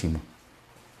muchísimo.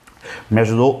 Me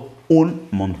ayudó un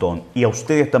montón. Y a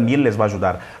ustedes también les va a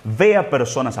ayudar. Vea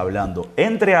personas hablando.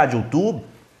 Entre a YouTube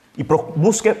y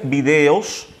busque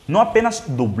videos, no apenas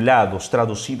doblados,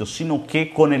 traducidos, sino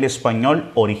que con el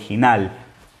español original,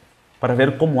 para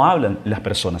ver cómo hablan las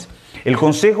personas. El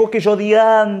consejo que yo di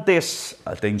antes,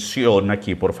 atención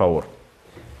aquí, por favor.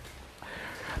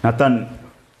 Nathan,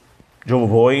 yo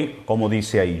voy, como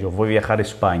dice ahí, yo voy a viajar a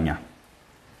España.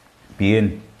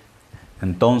 Bien,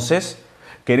 entonces,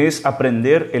 ¿querés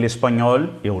aprender el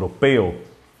español europeo?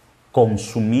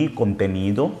 Consumir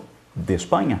contenido de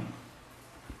España.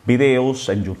 Videos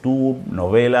en YouTube,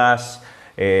 novelas,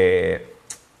 qué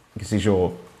sé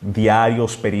yo,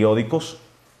 diarios, periódicos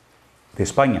de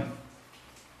España.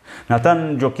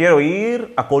 Nathan, yo quiero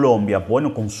ir a Colombia.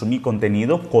 Bueno, consumir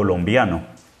contenido colombiano.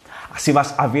 Así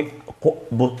vas a ver,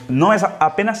 no es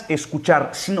apenas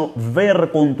escuchar, sino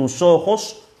ver con tus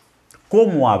ojos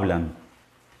cómo hablan.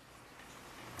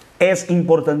 Es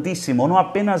importantísimo, no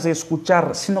apenas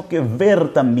escuchar, sino que ver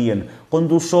también con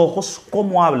tus ojos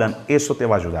cómo hablan. Eso te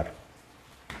va a ayudar.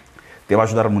 Te va a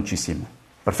ayudar muchísimo.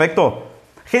 ¿Perfecto?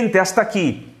 Gente, hasta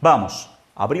aquí. Vamos.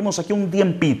 Abrimos aquí un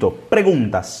tiempito.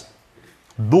 Preguntas,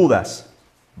 dúvidas,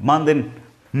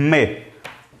 mándenme.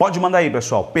 Pode mandar aí,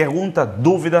 pessoal. Pergunta,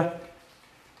 dúvida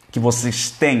que vocês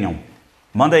tenham.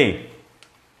 Manda aí.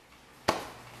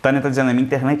 Tânia está dizendo, a minha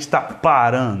internet está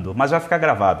parando, mas vai ficar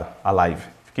gravada a live.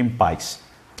 Fique em paz.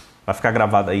 Vai ficar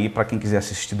gravada aí para quem quiser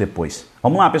assistir depois.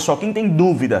 Vamos lá, pessoal. Quem tem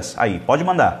dúvidas aí, pode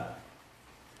mandar.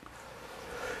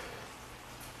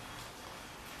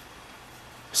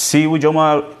 Se o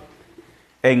idioma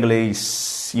é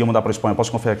inglês e eu mudar para o espanhol,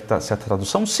 posso confiar que está certa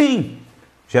tradução? Sim.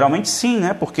 Geralmente sim,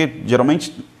 né? Porque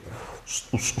geralmente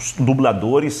os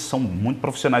dubladores são muito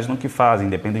profissionais no que fazem,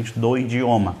 independente do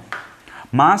idioma.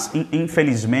 Mas,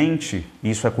 infelizmente,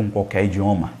 isso é com qualquer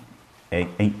idioma.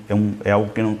 É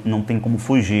algo que não tem como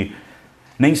fugir.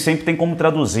 Nem sempre tem como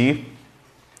traduzir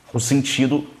o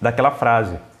sentido daquela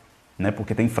frase, né?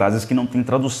 Porque tem frases que não tem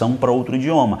tradução para outro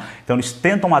idioma. Então, eles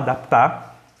tentam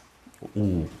adaptar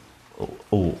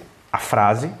a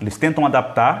frase, eles tentam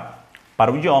adaptar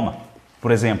para o idioma.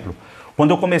 Por exemplo,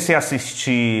 quando eu comecei a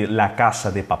assistir La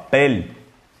Casa de Papel,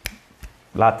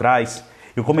 lá atrás,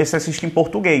 eu comecei a assistir em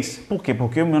português. Por quê?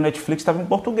 Porque o meu Netflix estava em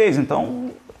português.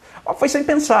 Então, foi sem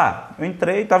pensar. Eu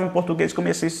entrei, estava em português e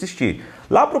comecei a assistir.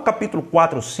 Lá para o capítulo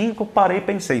 4, 5, parei e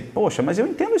pensei, poxa, mas eu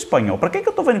entendo espanhol. Para que eu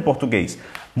estou vendo em português?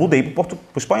 Mudei para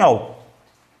o espanhol.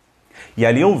 E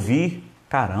ali eu vi,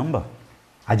 caramba,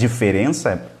 a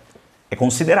diferença é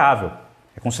considerável.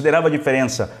 É considerável a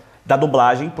diferença da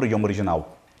dublagem para o idioma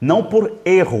original. Não por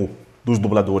erro dos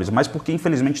dubladores, mas porque,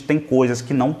 infelizmente, tem coisas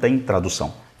que não tem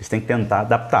tradução. Eles têm que tentar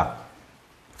adaptar.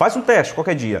 Faz um teste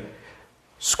qualquer dia.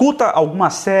 Escuta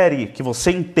alguma série que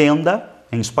você entenda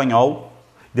em espanhol,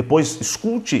 depois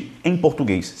escute em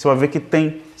português. Você vai ver que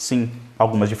tem, sim,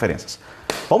 algumas diferenças.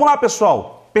 Vamos lá,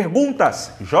 pessoal.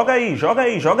 Perguntas? Joga aí, joga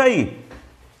aí, joga aí.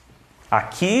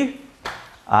 Aqui,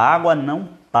 a água não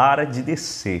para de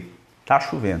descer. Tá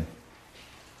chovendo.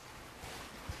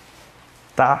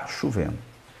 Tá chovendo.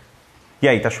 E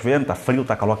aí, tá chovendo, tá frio,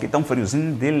 tá calor? Aqui tá um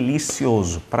friozinho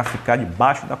delicioso para ficar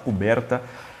debaixo da coberta,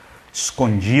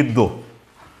 escondido.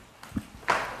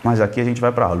 Mas aqui a gente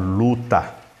vai para a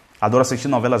luta. Adoro assistir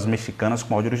novelas mexicanas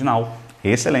com áudio original.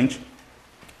 Excelente.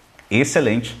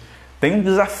 Excelente. Tem um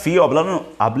desafio,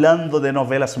 hablando de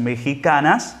novelas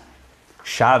mexicanas,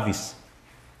 Chaves.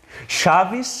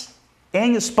 Chaves,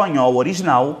 em espanhol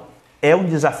original, é um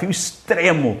desafio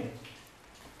extremo.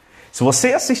 Se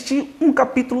você assistir um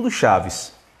capítulo do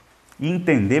Chaves e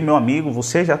entender, meu amigo,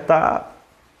 você já está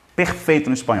perfeito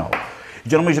no espanhol. O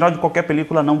idioma original de qualquer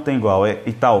película não tem igual.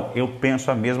 E tal, eu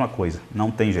penso a mesma coisa. Não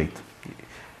tem jeito.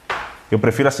 Eu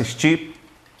prefiro assistir...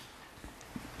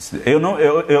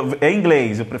 É em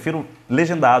inglês, eu prefiro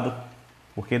legendado,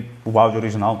 porque o áudio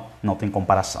original não tem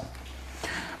comparação.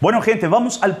 Bueno, gente,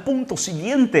 vamos al punto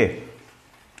siguiente.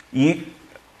 Y...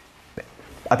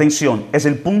 atención, es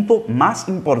el punto más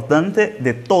importante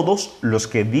de todos los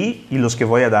que di y los que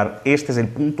voy a dar. Este es el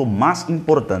punto más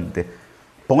importante.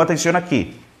 Ponga atención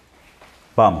aquí.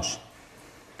 Vamos.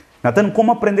 Nathan,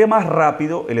 ¿cómo aprender más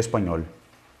rápido el español?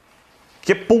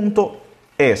 ¿Qué punto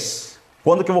es?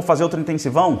 Quando que eu vou fazer outro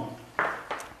intensivão?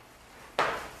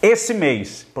 Esse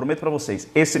mês, prometo para vocês,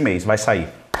 esse mês vai sair.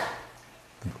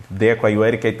 Deco aí, o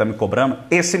Eric aí tá me cobrando.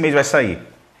 Esse mês vai sair.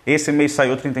 Esse mês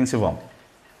sai outro intensivão.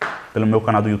 Pelo meu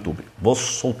canal do YouTube. Vou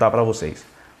soltar para vocês.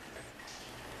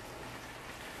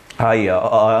 Aí,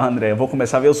 ó, André, eu vou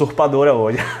começar a ver usurpadora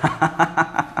hoje.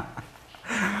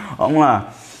 Vamos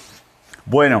lá.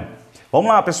 Bueno, Vamos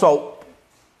lá, pessoal.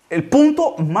 El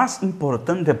punto más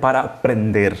importante para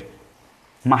aprender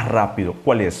más rápido,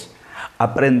 ¿cuál es?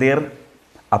 Aprender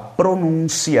a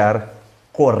pronunciar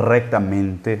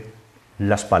correctamente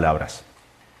las palabras.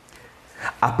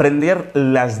 Aprender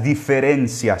las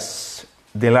diferencias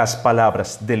de las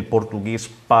palabras del portugués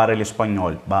para el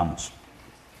español. Vamos.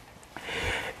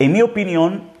 En mi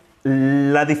opinión,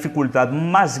 la dificultad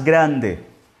más grande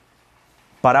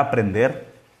para aprender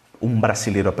un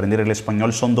brasileño, aprender el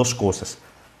español, son dos cosas.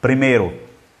 Primero,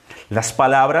 las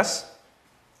palabras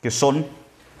que son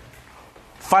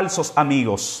falsos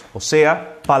amigos, o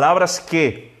sea, palabras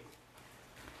que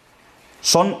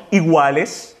son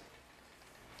iguales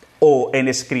o en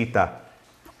escrita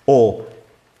o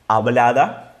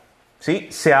hablada, ¿sí?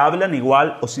 Se hablan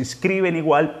igual o se escriben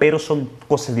igual, pero son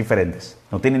cosas diferentes,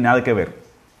 no tienen nada que ver.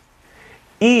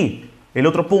 Y el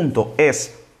otro punto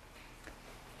es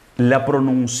la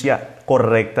pronuncia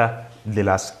correcta de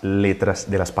las letras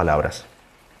de las palabras.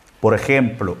 Por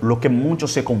ejemplo, lo que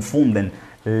muchos se confunden,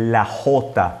 la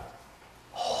J,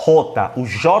 J, o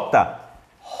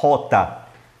J,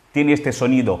 tiene este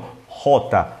sonido,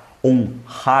 J, un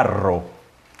jarro.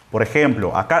 Por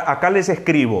ejemplo, acá les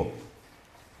escribo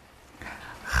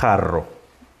jarro,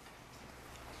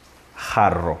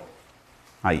 jarro,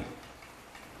 ahí.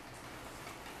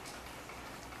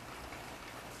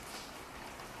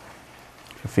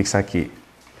 Fixa aqui.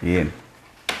 Bien.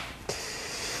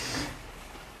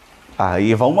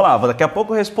 Aí, vamos lá. Daqui a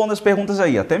pouco eu respondo as perguntas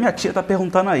aí. Até minha tia está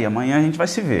perguntando aí. Amanhã a gente vai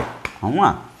se ver. Vamos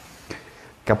lá.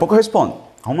 Daqui a pouco eu respondo.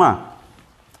 Vamos lá.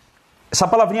 Essa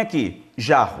palavrinha aqui,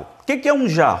 jarro. O que é um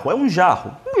jarro? É um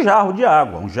jarro. Um jarro de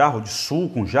água. Um jarro de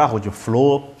suco, um jarro de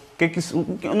flor.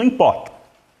 Não importa.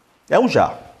 É um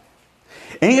jarro.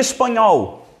 Em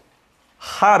espanhol,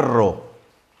 jarro.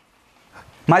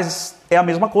 Mas é a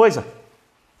mesma coisa.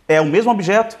 É o mesmo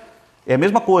objeto, é a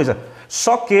mesma coisa,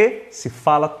 só que se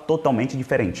fala totalmente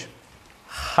diferente.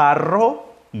 Jarro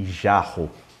e jarro.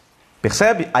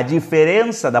 Percebe? A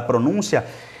diferença da pronúncia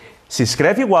se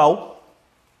escreve igual,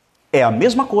 é a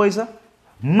mesma coisa,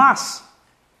 mas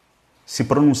se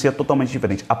pronuncia totalmente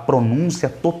diferente. A pronúncia é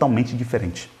totalmente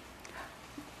diferente.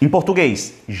 Em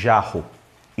português, jarro.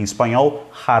 Em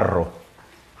espanhol, jarro.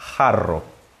 Jarro.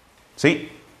 Sim?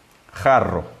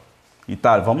 Jarro. E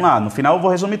tá, vamos lá, no final eu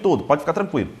vou resumir tudo, pode ficar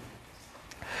tranquilo.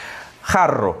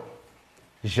 Jarro,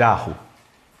 jarro,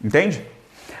 entende?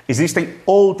 Existem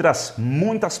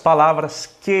muitas palavras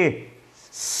que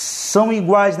são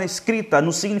iguais na escrita,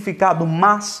 no significado,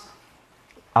 mas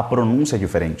a pronúncia é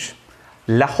diferente.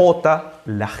 La J,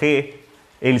 la G,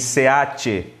 el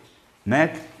CH,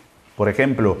 né? Por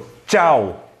exemplo,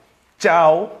 tchau,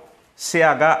 tchau,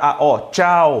 C-H-A-O,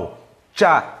 tchau,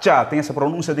 tchá, tchá, tem essa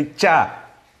pronúncia de tchá.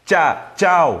 Tchau,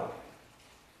 tchau.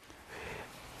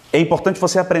 É importante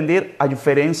você aprender a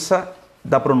diferença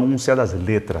da pronúncia das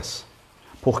letras.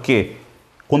 Porque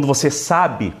quando você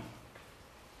sabe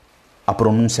a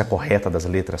pronúncia correta das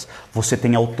letras, você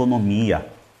tem autonomia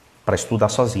para estudar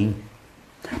sozinho.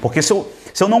 Porque se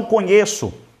eu não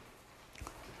conheço...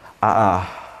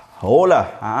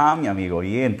 Olá, meu amigo,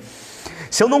 bien.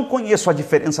 Se eu não conheço a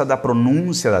diferença da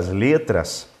pronúncia das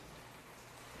letras...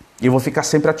 eu vou ficar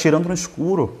sempre atirando no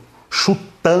escuro,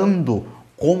 chutando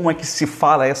como é que se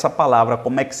fala essa palavra,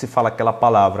 como é que se fala aquela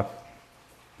palavra.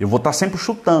 Eu vou estar sempre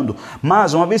chutando.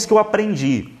 Mas uma vez que eu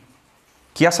aprendi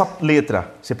que essa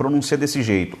letra se pronuncia desse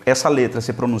jeito, essa letra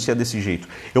se pronuncia desse jeito,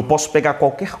 eu posso pegar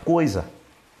qualquer coisa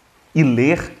e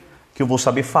ler que eu vou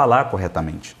saber falar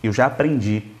corretamente. Eu já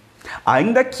aprendi.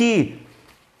 Ainda que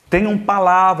tenham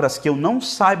palavras que eu não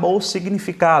saiba o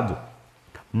significado,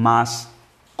 mas...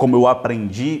 como eu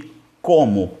aprendi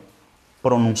como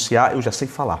pronunciar, eu já sei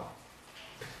falar.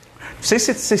 Não sei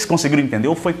se vocês conseguiram entender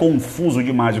ou foi confuso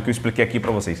demais o que eu expliquei aqui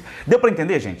para vocês. Deu para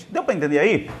entender, gente? Deu para entender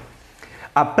aí?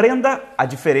 Aprenda a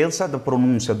diferença da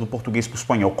pronúncia do português para o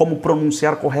espanhol, como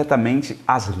pronunciar corretamente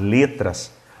as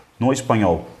letras no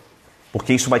espanhol,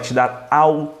 porque isso vai te dar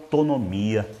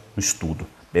autonomia no estudo,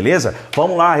 beleza?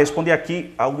 Vamos lá, responder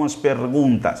aqui algumas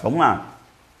perguntas. Vamos lá.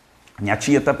 Minha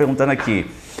tia está perguntando aqui,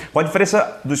 qual a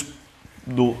diferença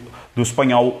do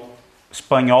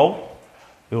espanhol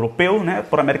europeu, né,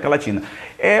 por América Latina?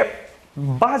 É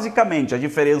basicamente a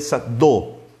diferença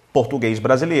do português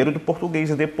brasileiro e do português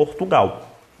de Portugal.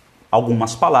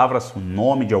 Algumas palavras, o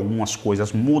nome de algumas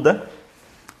coisas muda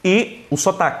e o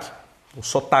sotaque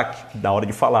da hora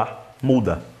de falar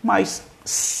muda, mas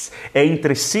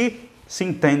entre si se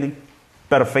entendem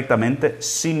perfeitamente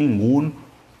sem nenhum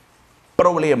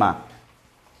problema.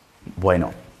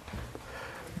 Bueno,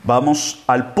 vamos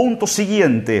al punto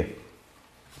siguiente.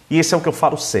 E esse é o que eu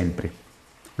falo sempre.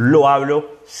 Lo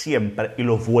hablo siempre y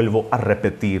lo vuelvo a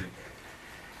repetir.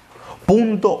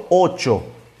 Punto 8.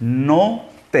 No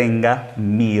tenga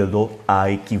miedo a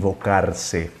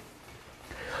equivocarse.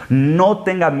 No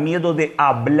tenga miedo de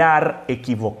hablar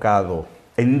equivocado.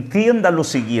 Entienda lo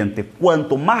siguiente,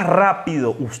 cuanto más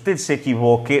rápido usted se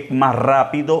equivoque, más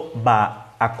rápido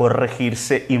va a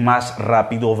corregirse y más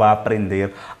rápido va a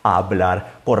aprender a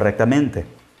hablar correctamente.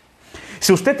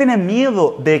 Si usted tiene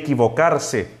miedo de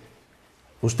equivocarse,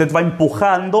 usted va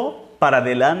empujando para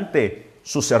adelante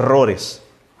sus errores.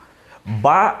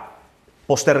 Va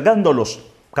postergándolos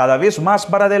cada vez más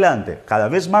para adelante, cada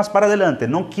vez más para adelante.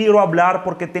 No quiero hablar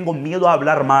porque tengo miedo a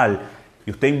hablar mal.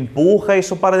 Y usted empuja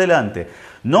eso para adelante.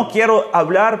 No quiero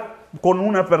hablar con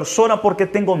una persona porque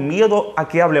tengo miedo a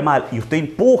que hable mal. Y usted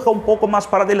empuja un poco más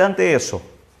para adelante eso.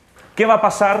 ¿Qué va a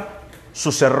pasar?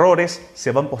 Sus errores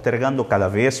se van postergando cada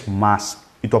vez más.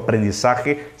 Y tu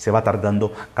aprendizaje se va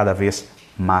tardando cada vez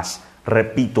más.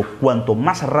 Repito, cuanto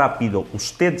más rápido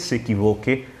usted se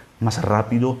equivoque, más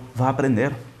rápido va a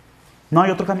aprender. No hay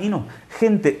otro camino.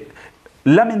 Gente,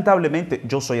 lamentablemente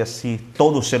yo soy así,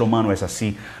 todo ser humano es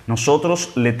así.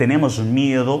 Nosotros le tenemos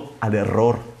miedo al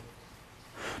error.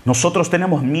 Nosotros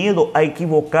tenemos miedo a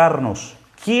equivocarnos.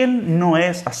 ¿Quién no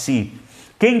es así?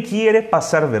 ¿Quién quiere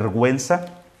pasar vergüenza?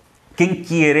 ¿Quién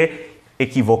quiere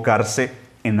equivocarse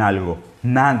en algo?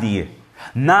 Nadie.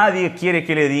 Nadie quiere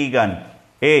que le digan,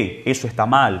 hey, eso está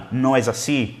mal, no es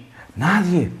así.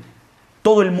 Nadie.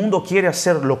 Todo el mundo quiere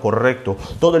hacer lo correcto,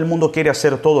 todo el mundo quiere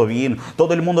hacer todo bien,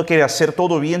 todo el mundo quiere hacer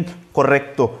todo bien,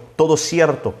 correcto, todo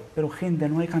cierto. Pero gente,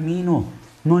 no hay camino,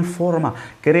 no hay forma.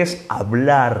 ¿Querés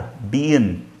hablar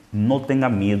bien? No tenga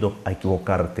miedo a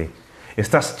equivocarte.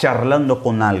 Estás charlando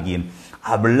con alguien,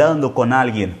 hablando con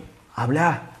alguien.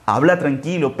 Habla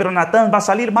tranquilo, pero Natán va a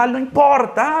salir mal, no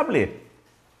importa, hable.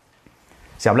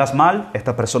 Si hablas mal,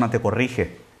 esta persona te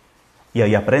corrige y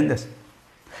ahí aprendes.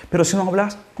 Pero si no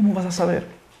hablas, ¿cómo vas a saber?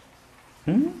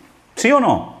 ¿Sí o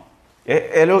no?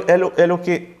 Es lo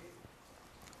que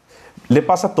le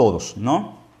pasa a todos,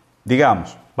 ¿no?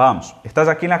 Digamos, vamos, estás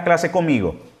aquí en la clase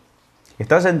conmigo.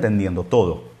 Estás entendiendo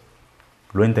todo.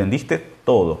 ¿Lo entendiste?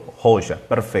 Todo. Joya,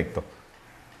 perfecto.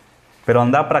 Pero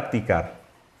anda a practicar.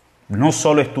 No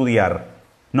solo estudiar.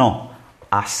 No,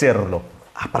 a hacerlo,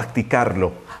 a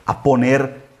practicarlo, a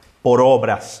poner por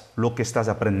obras lo que estás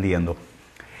aprendiendo.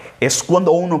 Es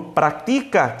cuando uno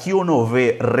practica que uno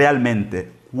ve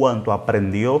realmente cuánto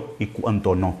aprendió y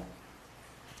cuánto no.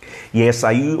 Y es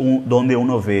ahí donde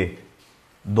uno ve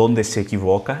dónde se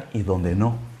equivoca y dónde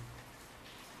no.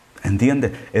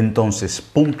 ¿Entiende? Entonces,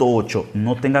 punto 8,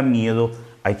 no tenga miedo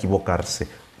a equivocarse.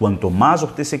 Cuanto más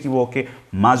usted se equivoque,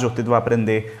 más usted va a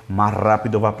aprender, más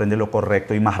rápido va a aprender lo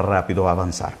correcto y más rápido va a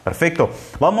avanzar. Perfecto.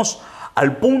 Vamos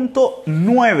al punto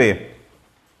 9.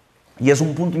 Y es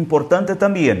un punto importante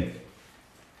también.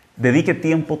 Dedique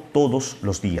tiempo todos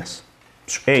los días.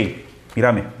 Hey,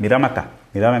 mírame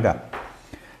acá.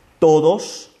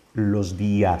 Todos los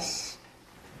días.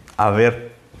 A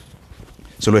ver,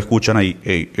 se lo escuchan ahí.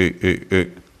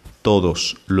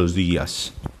 Todos los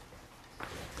días.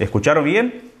 ¿Escucharon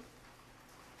bien?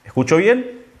 ¿Escuchó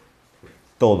bien?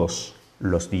 Todos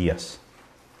los días.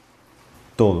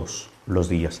 Todos los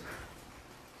días.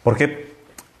 Porque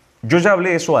yo ya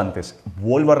hablé eso antes,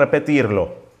 vuelvo a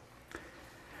repetirlo.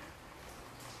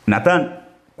 Natán,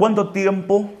 ¿cuánto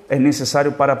tiempo es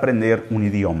necesario para aprender un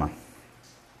idioma?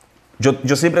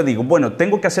 Yo siempre digo, bueno,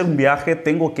 tengo que hacer un viaje,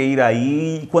 tengo que ir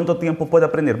ahí. ¿Cuánto tiempo puedo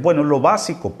aprender? Bueno, lo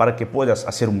básico para que puedas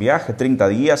hacer un viaje, 30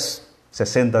 días,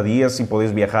 60 días y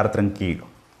puedes viajar tranquilo.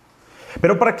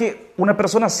 Pero para que una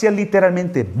persona sea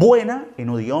literalmente buena en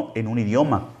un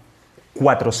idioma,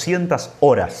 400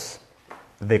 horas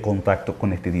de contacto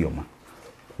con este idioma.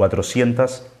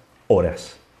 400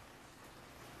 horas.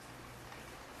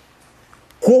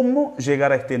 ¿Cómo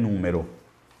llegar a este número?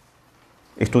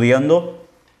 Estudiando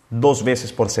 2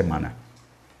 veces por semana.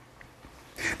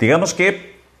 Digamos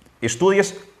que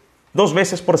estudies 2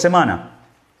 veces por semana,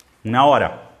 1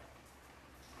 hora.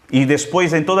 Y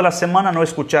después en toda la semana no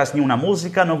escuchas ni una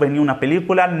música, no ves ni una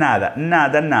película,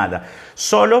 nada.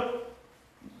 Solo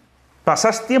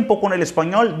pasas tiempo con el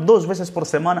español 2 veces por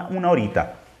semana, 1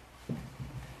 horita.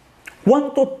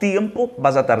 ¿Cuánto tiempo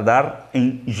vas a tardar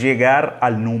en llegar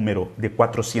al número de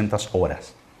 400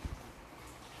 horas?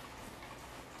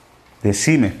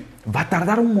 Decime, va a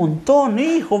tardar un montón,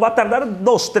 hijo, va a tardar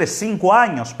 2, 3, 5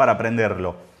 años para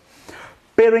aprenderlo.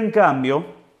 Pero en cambio,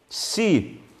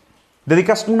 si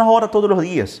dedicas 1 hora todos los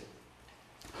días,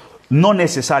 no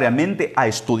necesariamente a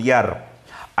estudiar,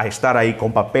 a estar ahí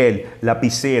con papel,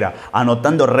 lapicera,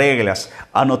 anotando reglas,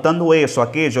 anotando eso,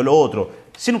 aquello, lo otro,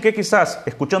 sino que quizás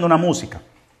escuchando una música,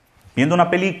 viendo una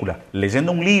película,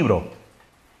 leyendo un libro,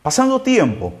 pasando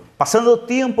tiempo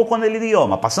con el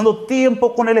idioma, pasando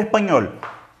tiempo con el español.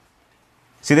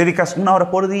 Si dedicas 1 hora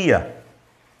por día,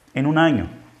 en un año,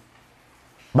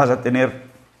 vas a tener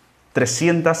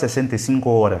 365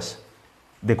 horas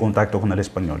de contacto con el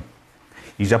español.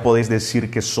 Y ya podéis decir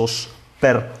que sos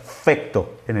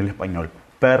perfecto en el español.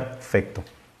 Perfecto.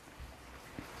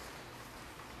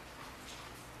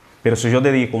 Pero si yo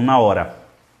dedico 1 hora,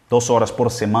 2 horas por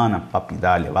semana, papi,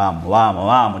 dale,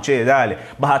 vamos, che, dale,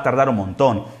 vas a tardar un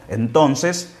montón.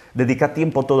 Entonces, dedica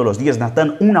tiempo todos los días.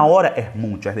 Natán, 1 hora es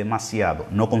mucho, es demasiado.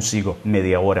 No consigo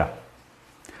media hora.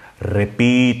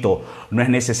 Repito, no es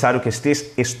necesario que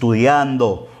estés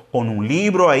estudiando con un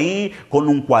libro ahí, con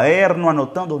un cuaderno,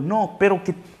 anotando. No, pero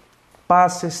que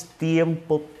pases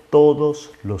tiempo todos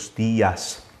los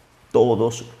días.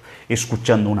 Todos,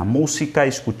 escuchando una música,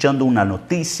 escuchando una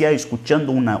noticia,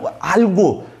 escuchando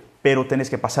algo. Pero tenés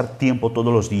que pasar tiempo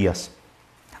todos los días.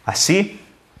 Así,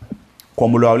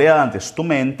 como lo hablé antes, tu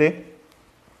mente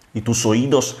y tus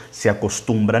oídos se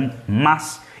acostumbran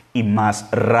más y más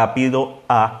rápido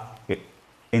a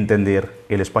entender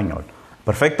el español.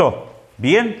 ¿Perfecto?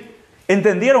 ¿Bien?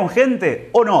 ¿Entendieron, gente,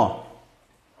 o no?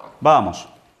 Vamos.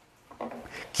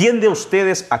 ¿Quién de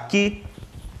ustedes aquí,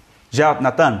 ya,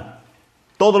 Natán,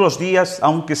 todos los días,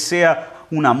 aunque sea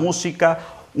una música,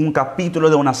 un capítulo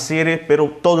de una serie, pero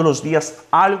todos los días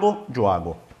algo yo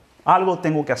hago? Algo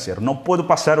tengo que hacer. No puedo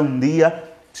pasar un día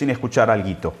sin escuchar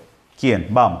algo. ¿Quién?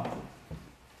 Vamos.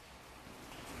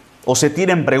 O si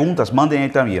tienen preguntas, manden ahí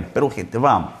también. Pero gente,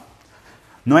 vamos.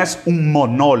 No es un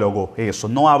monólogo eso.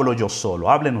 No hablo yo solo.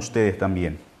 Hablen ustedes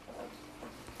también.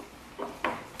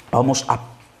 Vamos a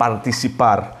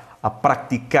participar, a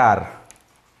practicar.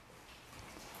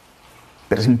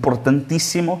 Pero es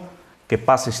importantísimo que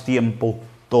pases tiempo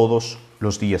todos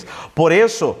los días. Por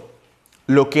eso,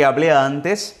 lo que hablé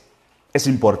antes es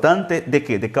importante de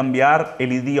que de cambiar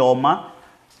el idioma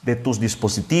de tus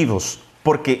dispositivos,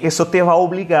 porque eso te va a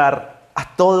obligar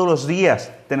a todos los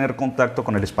días tener contacto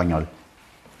con el español.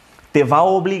 Te va a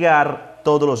obligar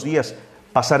todos los días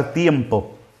pasar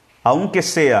tiempo, aunque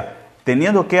sea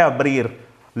teniendo que abrir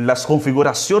las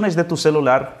configuraciones de tu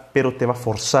celular, pero te va a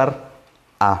forzar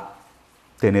a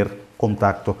tener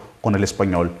contacto con el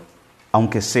español,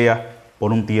 aunque sea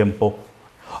por un tiempo,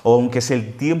 o aunque sea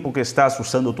el tiempo que estás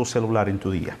usando tu celular en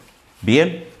tu día.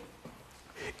 Bien.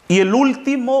 Y el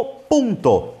último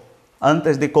punto,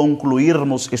 antes de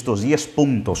concluirnos estos 10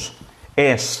 puntos,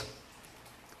 es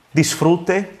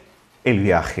disfrute el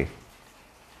viaje.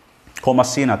 ¿Cómo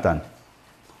así, Natán?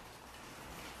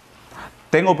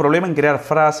 Tengo problema en crear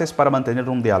frases para mantener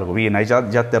un diálogo. Bien, ahí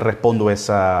ya te respondo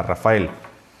esa, Rafael.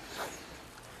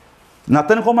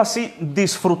 Natán, ¿cómo así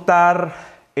disfrutar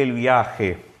el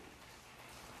viaje?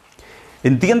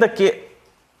 Entienda que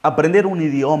aprender un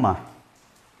idioma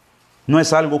no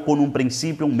es algo con un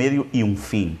principio, un medio y un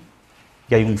fin.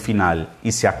 Y hay un final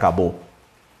y se acabó.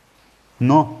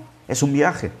 No, es un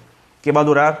viaje que va a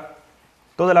durar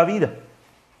toda la vida.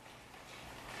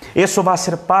 Eso va a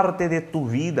ser parte de tu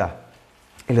vida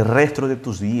el resto de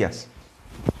tus días.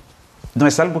 No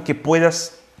es algo que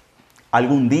puedas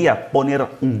algún día poner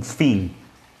un fin.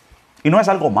 Y no es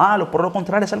algo malo, por lo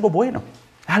contrario, es algo bueno.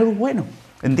 Es algo bueno.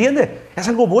 ¿Entiendes? Es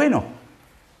algo bueno.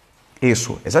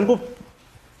 Eso, es algo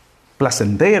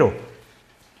placentero.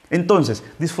 Entonces,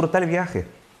 disfrutar el viaje.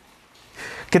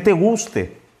 Que te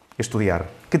guste estudiar.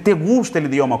 Que te guste el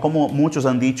idioma, como muchos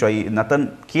han dicho ahí.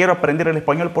 Natán, quiero aprender el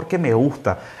español porque me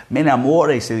gusta. Me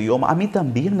enamora ese idioma. A mí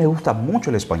también me gusta mucho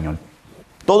el español.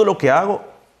 Todo lo que hago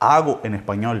en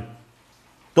español.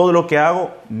 Todo lo que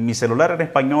hago, mi celular en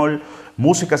español,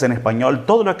 músicas en español,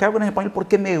 todo lo que hago en español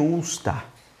porque me gusta.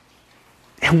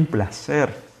 Es un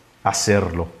placer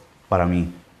hacerlo para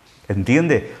mí.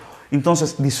 ¿Entiende?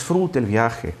 Entonces, disfrute el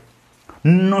viaje.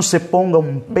 No se ponga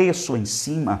un peso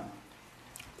encima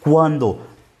cuando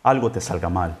algo te salga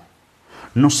mal.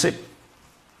 No se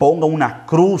ponga una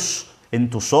cruz en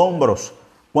tus hombros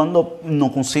cuando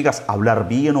no consigas hablar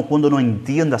bien o cuando no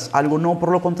entiendas algo. No,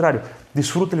 por lo contrario,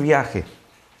 disfrute el viaje.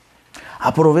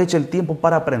 Aprovecha el tiempo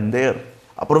para aprender.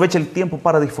 Aprovecha el tiempo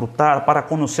para disfrutar, para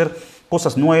conocer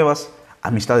cosas nuevas,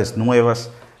 amistades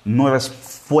nuevas, nuevas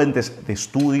fuentes de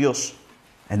estudios.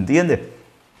 ¿Entiende?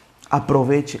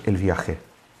 Aproveche el viaje.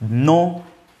 No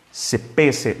se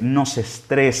pese, no se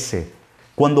estrese.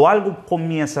 Cuando algo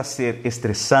comienza a ser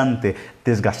estresante,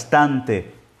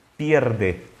 desgastante,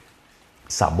 pierde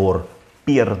sabor,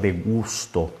 pierde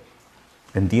gusto.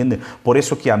 ¿Entiende? Por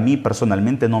eso que a mí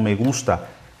personalmente no me gusta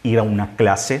ir a una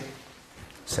clase,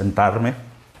 sentarme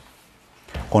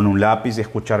con un lápiz y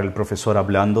escuchar al profesor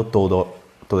hablando todo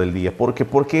todo el día. ¿Por qué?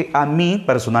 Porque a mí,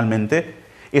 personalmente,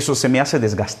 eso se me hace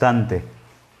desgastante.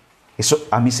 Eso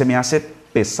a mí se me hace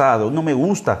pesado. No me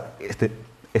gusta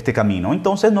este camino.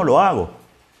 Entonces no lo hago,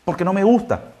 porque no me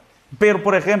gusta. Pero,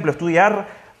 por ejemplo, estudiar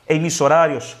en mis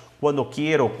horarios, cuando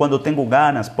quiero, cuando tengo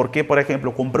ganas. Porque, por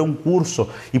ejemplo, compré un curso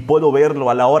y puedo verlo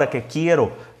a la hora que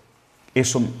quiero.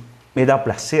 Eso me da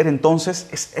placer. Entonces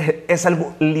es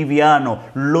algo liviano,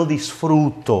 lo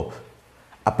disfruto.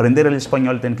 Aprender el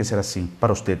español tiene que ser así,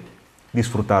 para usted,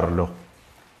 disfrutarlo.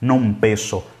 No un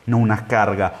peso, no una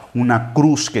carga, una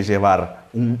cruz que llevar,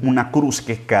 una cruz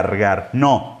que cargar.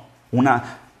 No,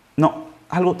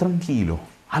 algo tranquilo,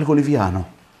 algo liviano.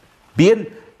 Bien,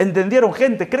 ¿entendieron,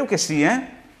 gente? Creo que sí, ¿eh?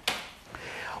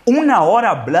 1 hora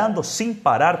hablando sin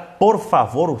parar, por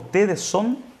favor, ustedes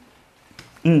son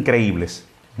increíbles.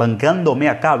 Bancándome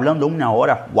acá, hablando 1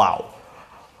 hora, wow.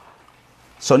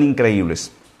 Son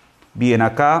increíbles. Bien,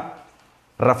 acá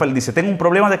Rafael dice, tengo un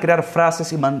problema de crear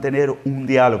frases y mantener un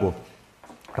diálogo.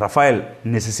 Rafael,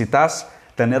 necesitas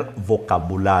tener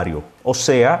vocabulario, o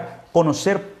sea,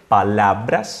 conocer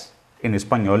palabras en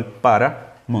español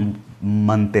para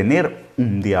mantener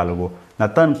un diálogo.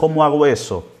 Natán, ¿cómo hago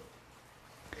eso?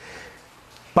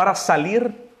 Para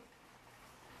salir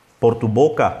por tu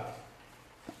boca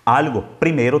algo,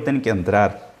 primero tiene que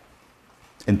entrar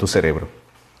en tu cerebro.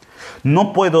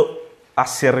 No puedo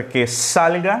hacer que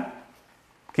salgan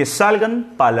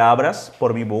palabras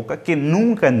por mi boca que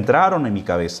nunca entraron en mi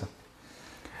cabeza.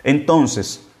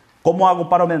 Entonces, ¿cómo hago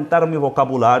para aumentar mi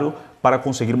vocabulario para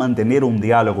conseguir mantener un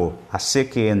diálogo? Hace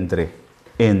que entre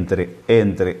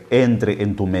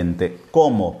en tu mente.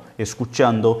 ¿Cómo?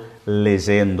 Escuchando,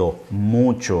 leyendo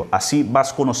mucho. Así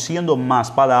vas conociendo más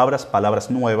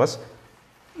palabras nuevas,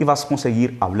 y vas a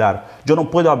conseguir hablar. Yo no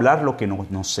puedo hablar lo que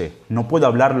no sé. No puedo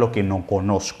hablar lo que no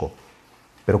conozco.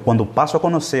 Pero cuando paso a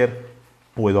conocer,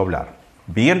 puedo hablar.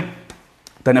 Bien.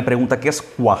 Tem a pergunta, ¿qué es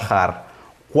cuajar?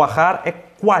 Cuajar es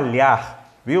coalhar,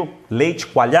 viu? Leite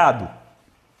coalhado.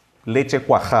 Leche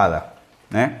cuajada,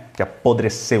 ¿eh? Que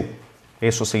apodreceu.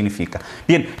 Eso significa.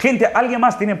 Bien, gente, ¿alguien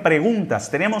más tiene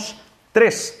preguntas? Tenemos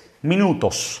 3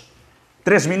 minutos.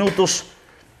 3 minutos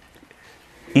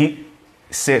y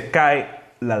se cae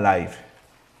la live.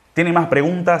 ¿Tienen más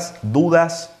preguntas,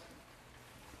 dudas?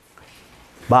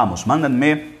 Vamos,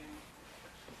 mándenme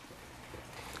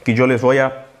que yo les voy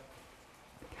a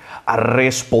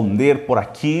responder por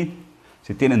aquí.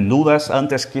 Si tienen dudas,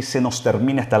 antes que se nos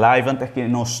termine esta live, antes que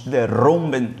nos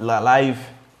derrumben la live,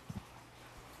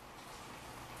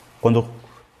 cuando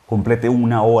complete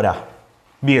 1 hora.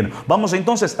 Bien, vamos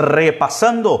entonces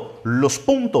repasando los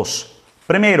puntos.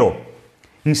 Primero,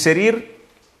 inserir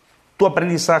tu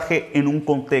aprendizaje en un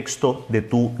contexto de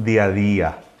tu día a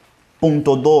día.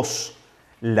 Punto 2,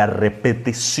 la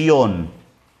repetición.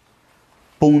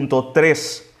 Punto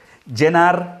 3,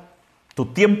 llenar tu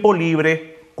tiempo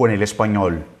libre con el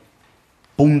español.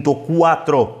 Punto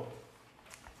 4,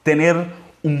 tener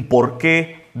un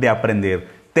porqué de aprender,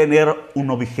 tener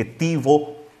un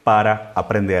objetivo para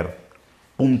aprender.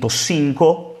 Punto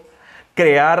 5,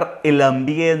 crear el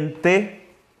ambiente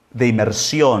de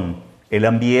inmersión, el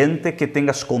ambiente que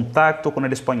tengas contacto con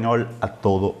el español a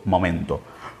todo momento.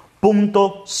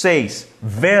 Punto 6,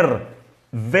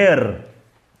 ver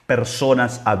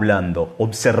personas hablando,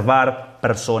 observar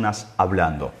personas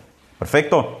hablando.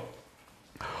 ¿Perfecto?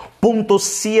 Punto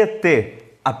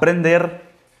 7, aprender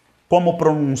cómo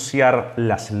pronunciar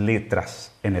las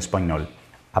letras en español.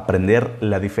 Aprender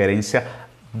la diferencia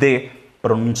de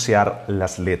pronunciar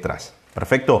las letras.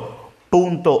 Perfecto.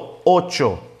 Punto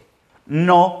 8,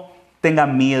 no tenga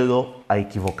miedo a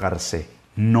equivocarse.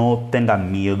 No tenga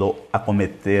miedo a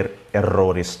cometer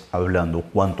errores hablando.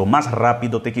 Cuanto más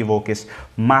rápido te equivoques,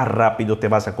 más rápido te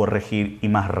vas a corregir y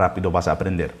más rápido vas a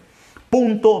aprender.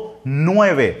 Punto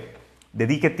 9.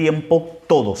 Dedique tiempo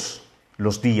todos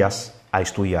los días a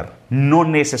estudiar. No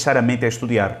necesariamente a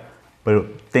estudiar, pero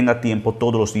tenga tiempo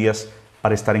todos los días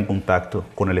para estar en contacto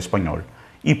con el español.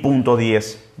 Y punto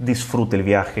 10, disfrute el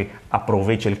viaje,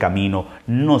 aproveche el camino,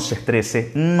 no se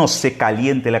estrese, no se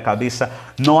caliente la cabeza,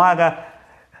 no haga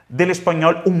del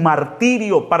español un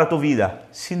martirio para tu vida,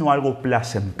 sino algo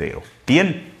placentero.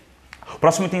 Bien,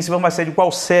 próximo intensivo va a ser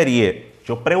 ¿cuál serie?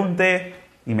 Yo pregunté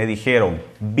y me dijeron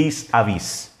vis a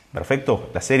vis. Perfecto,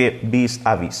 la serie vis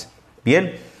a vis.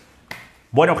 Bien,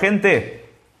 bueno gente,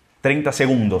 30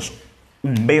 segundos.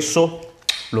 Un beso.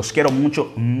 Los quiero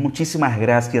mucho. Muchísimas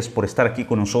gracias por estar aquí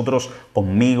con nosotros,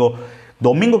 conmigo.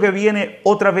 Domingo que viene,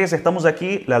 otra vez estamos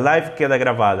aquí. La live queda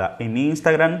grabada en mi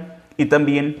Instagram y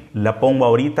también la pongo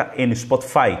ahorita en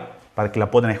Spotify para que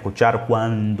la puedan escuchar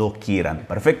cuando quieran.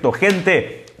 Perfecto,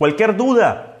 gente. Cualquier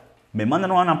duda, me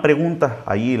mandan una pregunta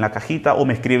ahí en la cajita o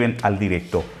me escriben al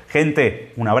directo.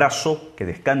 Gente, un abrazo, que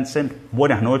descansen,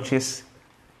 buenas noches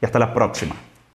y hasta la próxima.